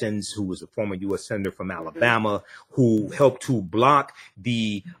Sessions, who was a former U.S. senator from Alabama, who helped to block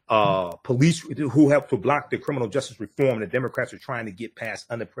the criminal justice reform that Democrats were trying to get passed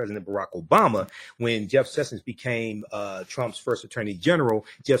under President Barack Obama. When Jeff Sessions became Trump's first attorney general,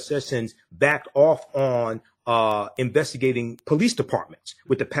 Jeff Sessions backed off on investigating police departments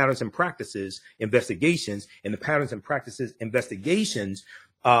with the patterns and practices investigations, and the patterns and practices investigations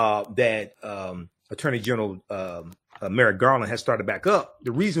that Attorney General Merrick Garland has started back up.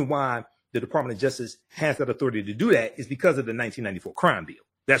 The reason why the Department of Justice has that authority to do that is because of the 1994 crime bill.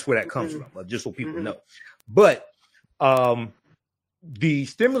 That's where that comes from, just so people know. But the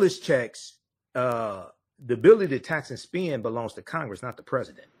stimulus checks, the ability to tax and spend belongs to Congress, not the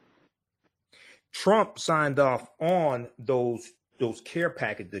president. Trump signed off on those CARES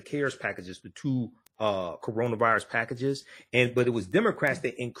packages, the two coronavirus packages, but it was Democrats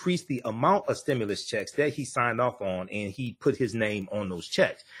that increased the amount of stimulus checks that he signed off on, and he put his name on those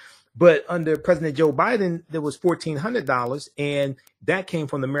checks. But under President Joe Biden, there was $1,400, and that came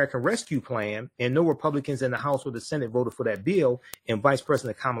from the American Rescue Plan, and no Republicans in the House or the Senate voted for that bill, and Vice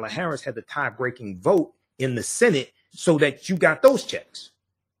President Kamala Harris had the tie-breaking vote in the Senate so that you got those checks.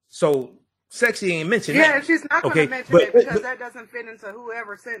 So Sexy ain't mentioned that. Yeah, she's not going to mention it because that doesn't fit into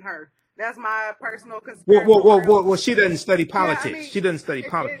whoever sent her. That's my personal conspiracy. Well, she doesn't study politics. Yeah, I mean, she doesn't study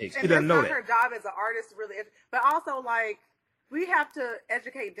politics. She doesn't know that. Her job as an artist, really, but also like, we have to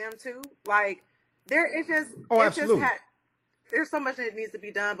educate them too. Like, absolutely. There's so much that needs to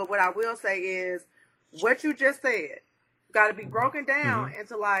be done. But what I will say is, what you just said got to be broken down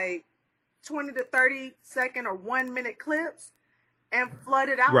into like 20 to 30 second or 1 minute clips and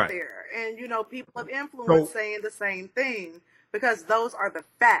flooded out there. And people of influence saying the same thing, because those are the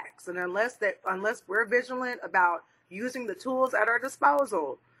facts. And unless we're vigilant about using the tools at our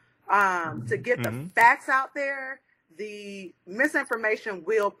disposal to get the facts out there, the misinformation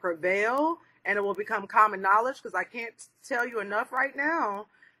will prevail, and it will become common knowledge. Because I can't tell you enough right now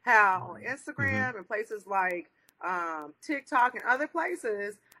how Instagram and places like TikTok and other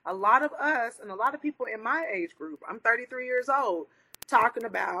places, a lot of us and a lot of people in my age group, I'm 33 years old, talking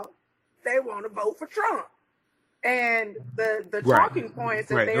about they want to vote for Trump. And the talking points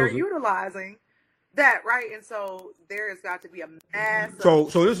that they are utilizing that, right? And so there has got to be a massive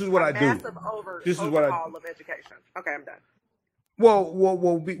so this is what I do. Overhaul of education. Okay, I'm done. Well,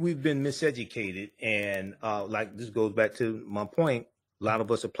 we've been miseducated, and like this goes back to my point. A lot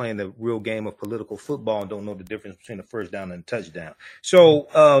of us are playing the real game of political football and don't know the difference between a first down and a touchdown. So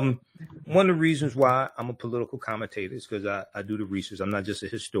one of the reasons why I'm a political commentator is because I do the research. I'm not just a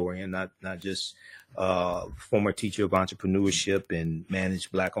historian, not just former teacher of entrepreneurship and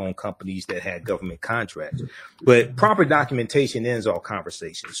managed Black-owned companies that had government contracts. But proper documentation ends all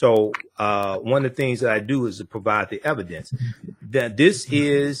conversation. So one of the things that I do is to provide the evidence that this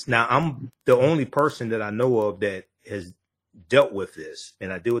is, now I'm the only person that I know of that has dealt with this,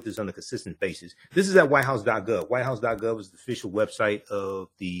 and I deal with this on a consistent basis. This is at whitehouse.gov. Whitehouse.gov is the official website of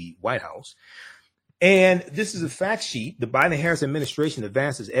the White House. And this is a fact sheet. The Biden-Harris administration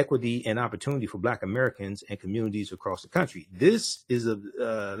advances equity and opportunity for Black Americans and communities across the country. This is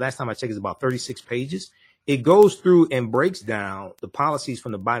last time I checked, is about 36 pages. It goes through and breaks down the policies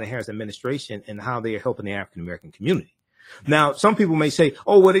from the Biden-Harris administration and how they are helping the African-American community. Now, some people may say,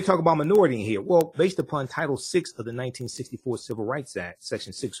 oh, well, they talk about minority in here. Well, based upon Title VI of the 1964 Civil Rights Act,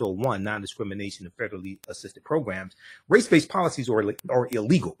 Section 601, non-discrimination in federally assisted programs, race-based policies are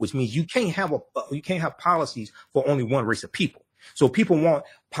illegal, which means you can't have policies for only one race of people. So people want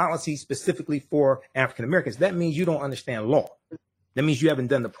policies specifically for African Americans. That means you don't understand law. That means you haven't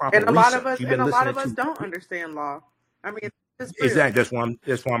done the proper research. And a lot of us don't understand law. I mean, exactly. That's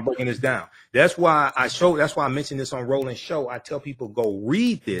why I'm breaking this down. That's why I mentioned this on Roland's show. I tell people, go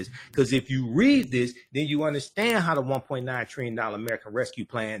read this, because if you read this, then you understand how the $1.9 trillion American Rescue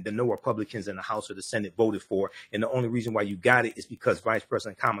Plan that no Republicans in the House or the Senate voted for. And the only reason why you got it is because Vice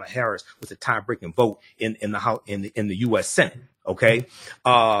President Kamala Harris was a tie-breaking vote in the House, in the U.S. Senate. Okay.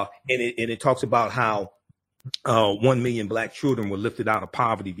 And it talks about how 1 million Black children were lifted out of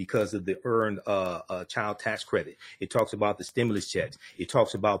poverty because of the earned child tax credit. It talks about the stimulus checks. It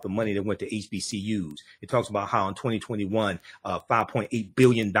talks about the money that went to HBCUs. It talks about how in 2021, $5.8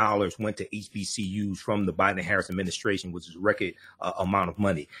 billion went to HBCUs from the Biden-Harris administration, which is a record amount of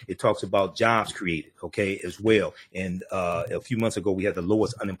money. It talks about jobs created, okay, as well. And a few months ago, we had the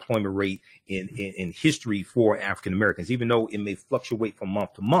lowest unemployment rate in history for African Americans, even though it may fluctuate from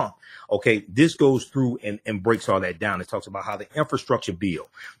month to month. Okay, this goes through and breaks all that down. It talks about how the infrastructure bill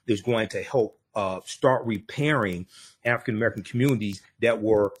is going to help start repairing African American communities that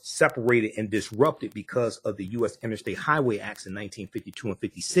were separated and disrupted because of the U.S. Interstate Highway Acts in 1952 and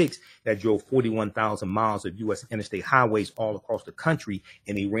 56 that drove 41,000 miles of U.S. interstate highways all across the country,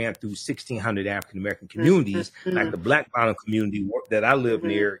 and they ran through 1,600 African American communities, like the Black Bottom community that I live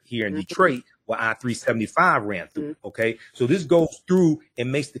near here in Detroit, where I-375 ran through. Okay, so this goes through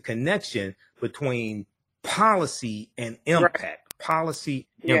and makes the connection between policy and impact.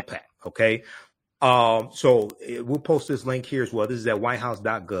 Impact. Okay. So we'll post this link here as well. This is at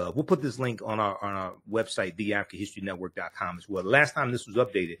whitehouse.gov. We'll put this link on our website, theafricanhistorynetwork.com as well. The last time this was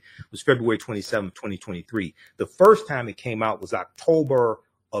updated was February 27, 2023. The first time it came out was October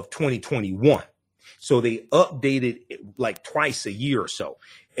of 2021. So they updated it like twice a year or so.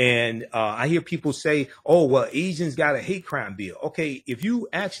 And I hear people say, oh, well, Asians got a hate crime bill. Okay, if you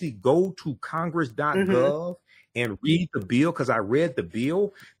actually go to congress.gov and read the bill, because I read the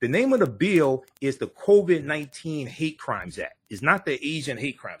bill, the name of the bill is the COVID-19 Hate Crimes Act. It's not the Asian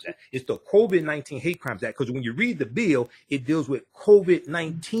Hate Crimes Act. It's the COVID-19 Hate Crimes Act, because when you read the bill, it deals with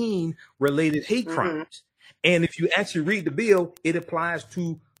COVID-19 related hate crimes. And if you actually read the bill, it applies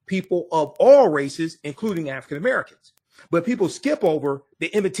to people of all races, including African Americans. But people skip over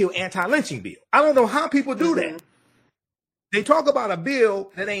the Emmett Till anti-lynching bill. I don't know how people do that. They talk about a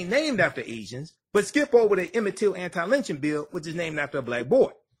bill that ain't named after Asians, but skip over the Emmett Till anti-lynching bill, which is named after a Black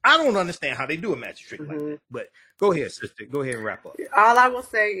boy. I don't understand how they do a magic trick like that. But go ahead, sister. Go ahead and wrap up. All I will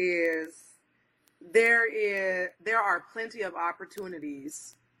say is there are plenty of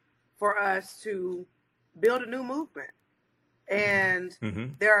opportunities for us to build a new movement. And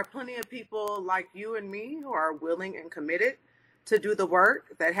there are plenty of people like you and me who are willing and committed to do the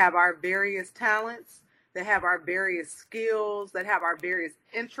work, that have our various talents, that have our various skills, that have our various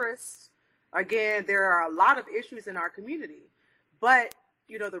interests. Again, there are a lot of issues in our community. But,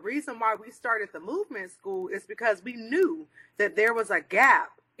 you know, the reason why we started the movement school is because we knew that there was a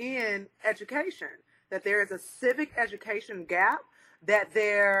gap in education, that there is a civic education gap, that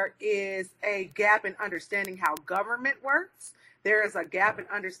there is a gap in understanding how government works. There is a gap in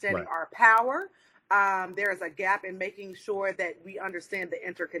understanding our power. There is a gap in making sure that we understand the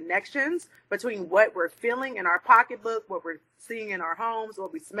interconnections between what we're feeling in our pocketbook, what we're seeing in our homes,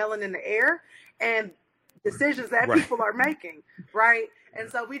 what we're smelling in the air, and decisions that people are making, right? And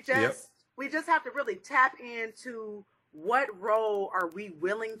so we just have to really tap into what role are we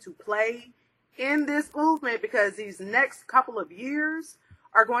willing to play in this movement, because these next couple of years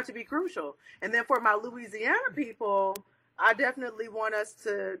are going to be crucial. And then for my Louisiana people, I definitely want us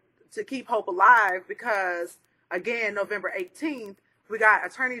to keep hope alive, because again, November 18th, we got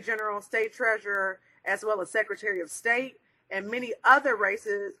Attorney General, State Treasurer, as well as Secretary of State, and many other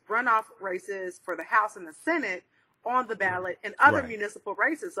races, runoff races for the House and the Senate on the ballot, and other municipal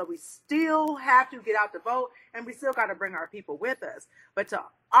races. So we still have to get out to vote, and we still got to bring our people with us. But to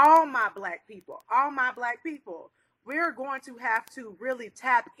all my black people, we're going to have to really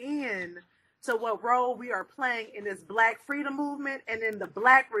tap in to what role we are playing in this Black freedom movement and in the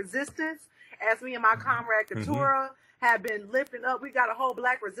Black resistance. As me and my comrade Katura have been lifting up, we got a whole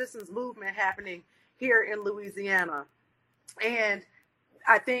Black resistance movement happening here in Louisiana. And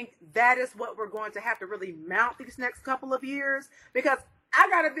I think that is what we're going to have to really mount these next couple of years, because I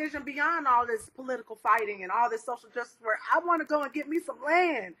got a vision beyond all this political fighting and all this social justice, where I want to go and get me some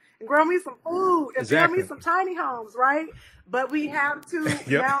land and grow me some food and build me some tiny homes, right? But we have to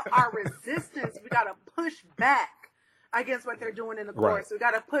mount our resistance. We got to push back against what they're doing in the courts. We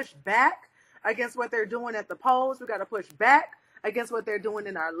got to push back against what they're doing at the polls. We got to push back against what they're doing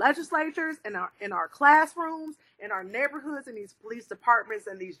in our legislatures, in our classrooms, in our neighborhoods, in these police departments,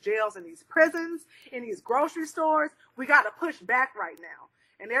 and these jails, and these prisons, in these grocery stores. We got to push back right now.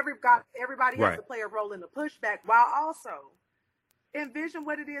 And everybody has to play a role in the pushback, while also envision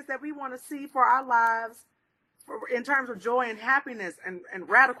what it is that we want to see for our lives in terms of joy and happiness and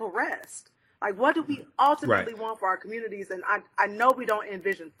radical rest. Like, what do we ultimately want for our communities? And I know we don't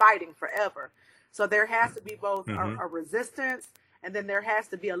envision fighting forever. So there has to be both a resistance, and then there has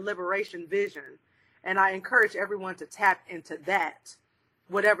to be a liberation vision. And I encourage everyone to tap into that,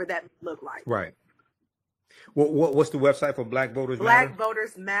 whatever that look like. Right. What's the website for Black Voters Matter? Black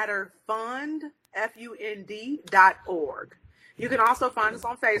Voters Matter Fund, FUND.org. You can also find us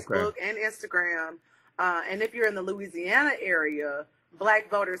on Facebook and Instagram. And if you're in the Louisiana area, Black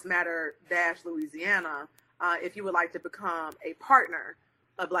Voters Matter Louisiana, if you would like to become a partner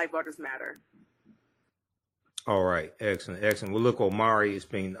of Black Voters Matter. All right. Excellent. Well, look, Omari, it's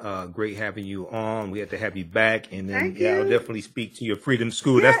been great having you on. We have to have you back. And then I'll definitely speak to your Freedom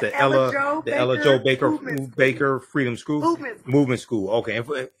School. That's the Ella Jo Baker Freedom School. Movement School. Okay.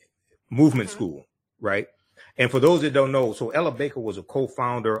 And Movement School. Right. And for those that don't know, so Ella Baker was a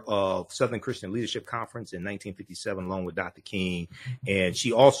co-founder of Southern Christian Leadership Conference in 1957, along with Dr. King. And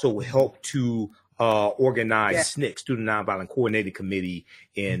she also helped to organized SNCC, Student Nonviolent Coordinating Committee,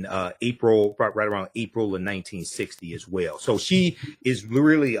 in April, right around April of 1960 as well. So she is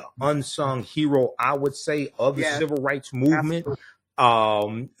really an unsung hero, I would say, of the civil rights movement.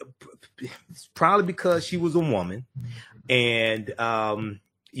 Probably because she was a woman. And,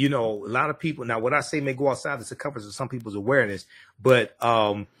 you know, a lot of people, now what I say may go outside the circumference of some people's awareness, but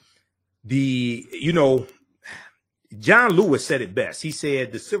John Lewis said it best. He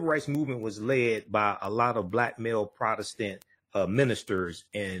said the civil rights movement was led by a lot of black male Protestant ministers,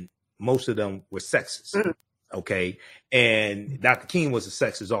 and most of them were sexist. Okay. And Dr. King was a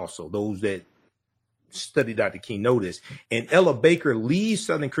sexist also. Those that study Dr. King know this. And Ella Baker leaves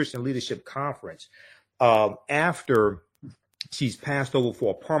Southern Christian Leadership Conference after she's passed over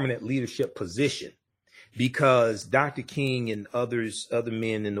for a permanent leadership position, because Dr. King and other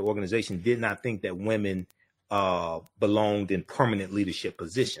men in the organization did not think that women belonged in permanent leadership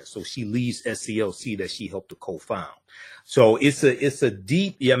positions. So she leaves SCLC that she helped to co-found. So it's a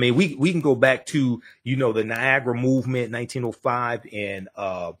deep, I mean, we can go back to, you know, the Niagara movement, 1905, and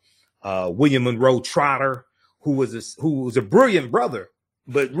William Monroe Trotter, who was a brilliant brother,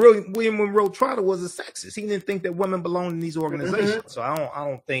 but really William Monroe Trotter was a sexist. He didn't think that women belonged in these organizations. So I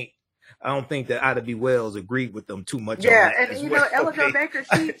don't think that Ida B. Wells agreed with them too much. Yeah, on that, and you know, Ella Jo Baker,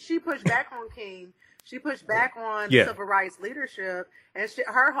 she pushed back on King. She pushed back on civil rights leadership, and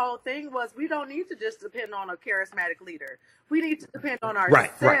her whole thing was, we don't need to just depend on a charismatic leader. We need to depend on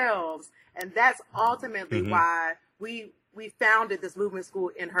ourselves, and that's ultimately why we founded this movement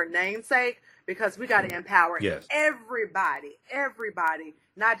school in her namesake, because we got to empower everybody,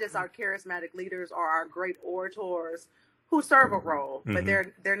 not just our charismatic leaders or our great orators who serve a role, but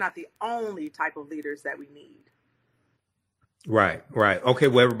they're not the only type of leaders that we need. Right. Okay,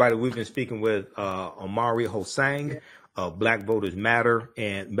 well, everybody, we've been speaking with Omari Hosang, of Black Voters Matter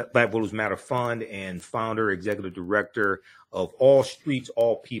and Black Voters Matter Fund, and founder, executive director of All Streets,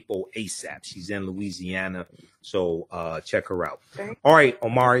 All People ASAP. She's in Louisiana, so check her out. All right,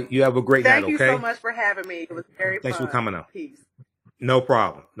 Omari, you have a great night, okay? Thank you so much for having me. It was very fun. Thanks for coming on. Peace. No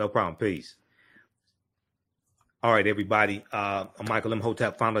problem. No problem. Peace. All right, everybody. I'm Michael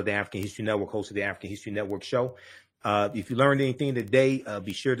Imhotep, founder of the African History Network, host of the African History Network show. If you learned anything today,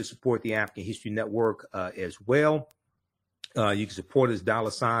 be sure to support the African History Network as well. You can support us,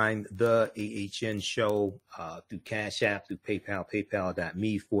 $ the AHN show, through Cash App, through PayPal,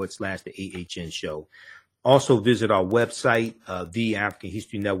 paypal.me/the AHN show. Also visit our website,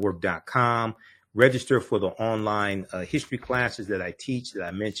 theafricanhistorynetwork.com. Register for the online history classes that I teach, that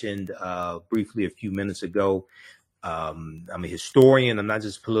I mentioned briefly a few minutes ago. I'm a historian. I'm not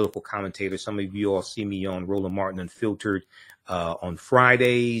just a political commentator. Some of you all see me on Roland Martin Unfiltered on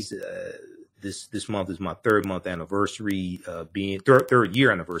Fridays. This month is my third year anniversary, being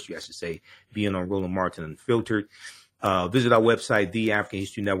on Roland Martin Unfiltered. Visit our website,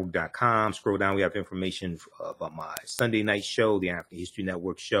 theafricanhistorynetwork.com. Scroll down. We have information about my Sunday night show, the African History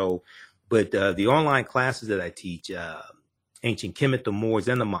Network show. But the online classes that I teach, Ancient Kemet, the Moors,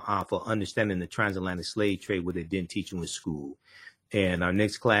 and the Ma'afa, understanding the transatlantic slave trade, what they didn't teach you in school. And our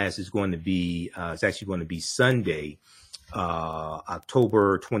next class is going to be, it's actually going to be Sunday,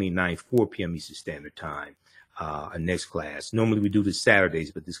 October 29th, 4 p.m. Eastern Standard Time. Our next class. Normally we do this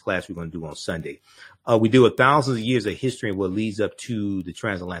Saturdays, but this class we're going to do on Sunday. We deal with thousands of years of history and what leads up to the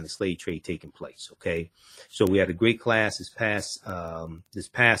transatlantic slave trade taking place. Okay, so we had a great class this past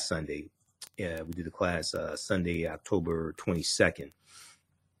Sunday. We did a class Sunday, October 22nd,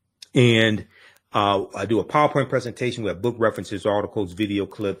 and I do a PowerPoint presentation. We have book references, articles, video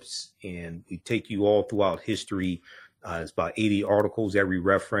clips, and we take you all throughout history. It's about 80 articles, every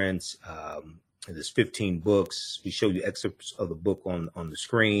reference. There's 15 books. We show you excerpts of the book on the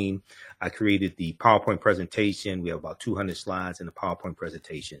screen. I created the PowerPoint presentation. We have about 200 slides in the PowerPoint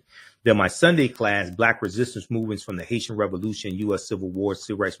presentation. Then my Sunday class, Black Resistance Movements from the Haitian Revolution, U.S. Civil War,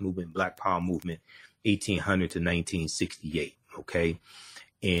 Civil Rights Movement, Black Power Movement, 1800 to 1968. Okay.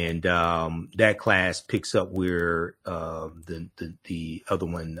 And that class picks up where the other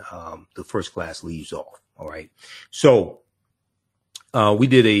one, the first class, leaves off. All right. So we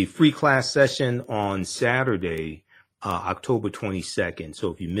did a free class session on Saturday, October 22nd.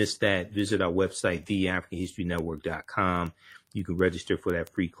 So if you missed that, visit our website, theafricanhistorynetwork.com. You can register for that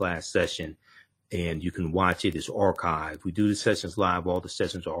free class session and you can watch it. It's archived. We do the sessions live. All the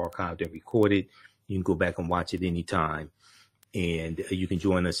sessions are archived and recorded. You can go back and watch it anytime. And you can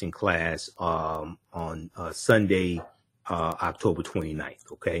join us in class on Sunday, October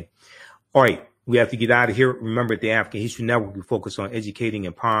 29th. Okay. All right. We have to get out of here. Remember, at the African History Network, we focus on educating,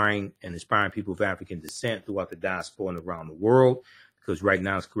 empowering, and inspiring people of African descent throughout the diaspora and around the world. Because right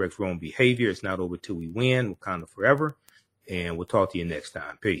now it's correct wrong behavior. It's not over till we win. Wakanda forever. And we'll talk to you next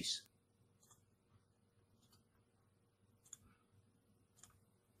time. Peace.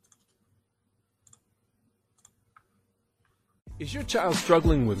 Is your child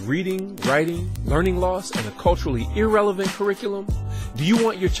struggling with reading, writing, learning loss, and a culturally irrelevant curriculum? Do you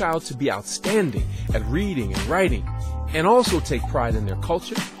want your child to be outstanding at reading and writing and also take pride in their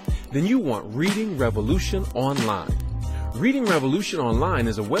culture? Then you want Reading Revolution Online. Reading Revolution Online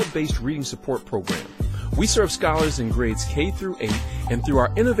is a web-based reading support program. We serve scholars in grades K through 8, and through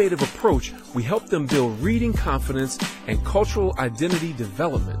our innovative approach, we help them build reading confidence and cultural identity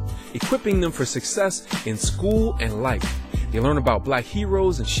development, equipping them for success in school and life. They learn about Black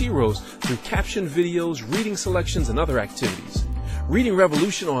heroes and sheroes through captioned videos, reading selections, and other activities. Reading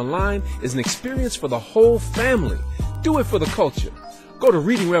Revolution Online is an experience for the whole family. Do it for the culture. Go to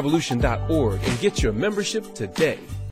readingrevolution.org and get your membership today.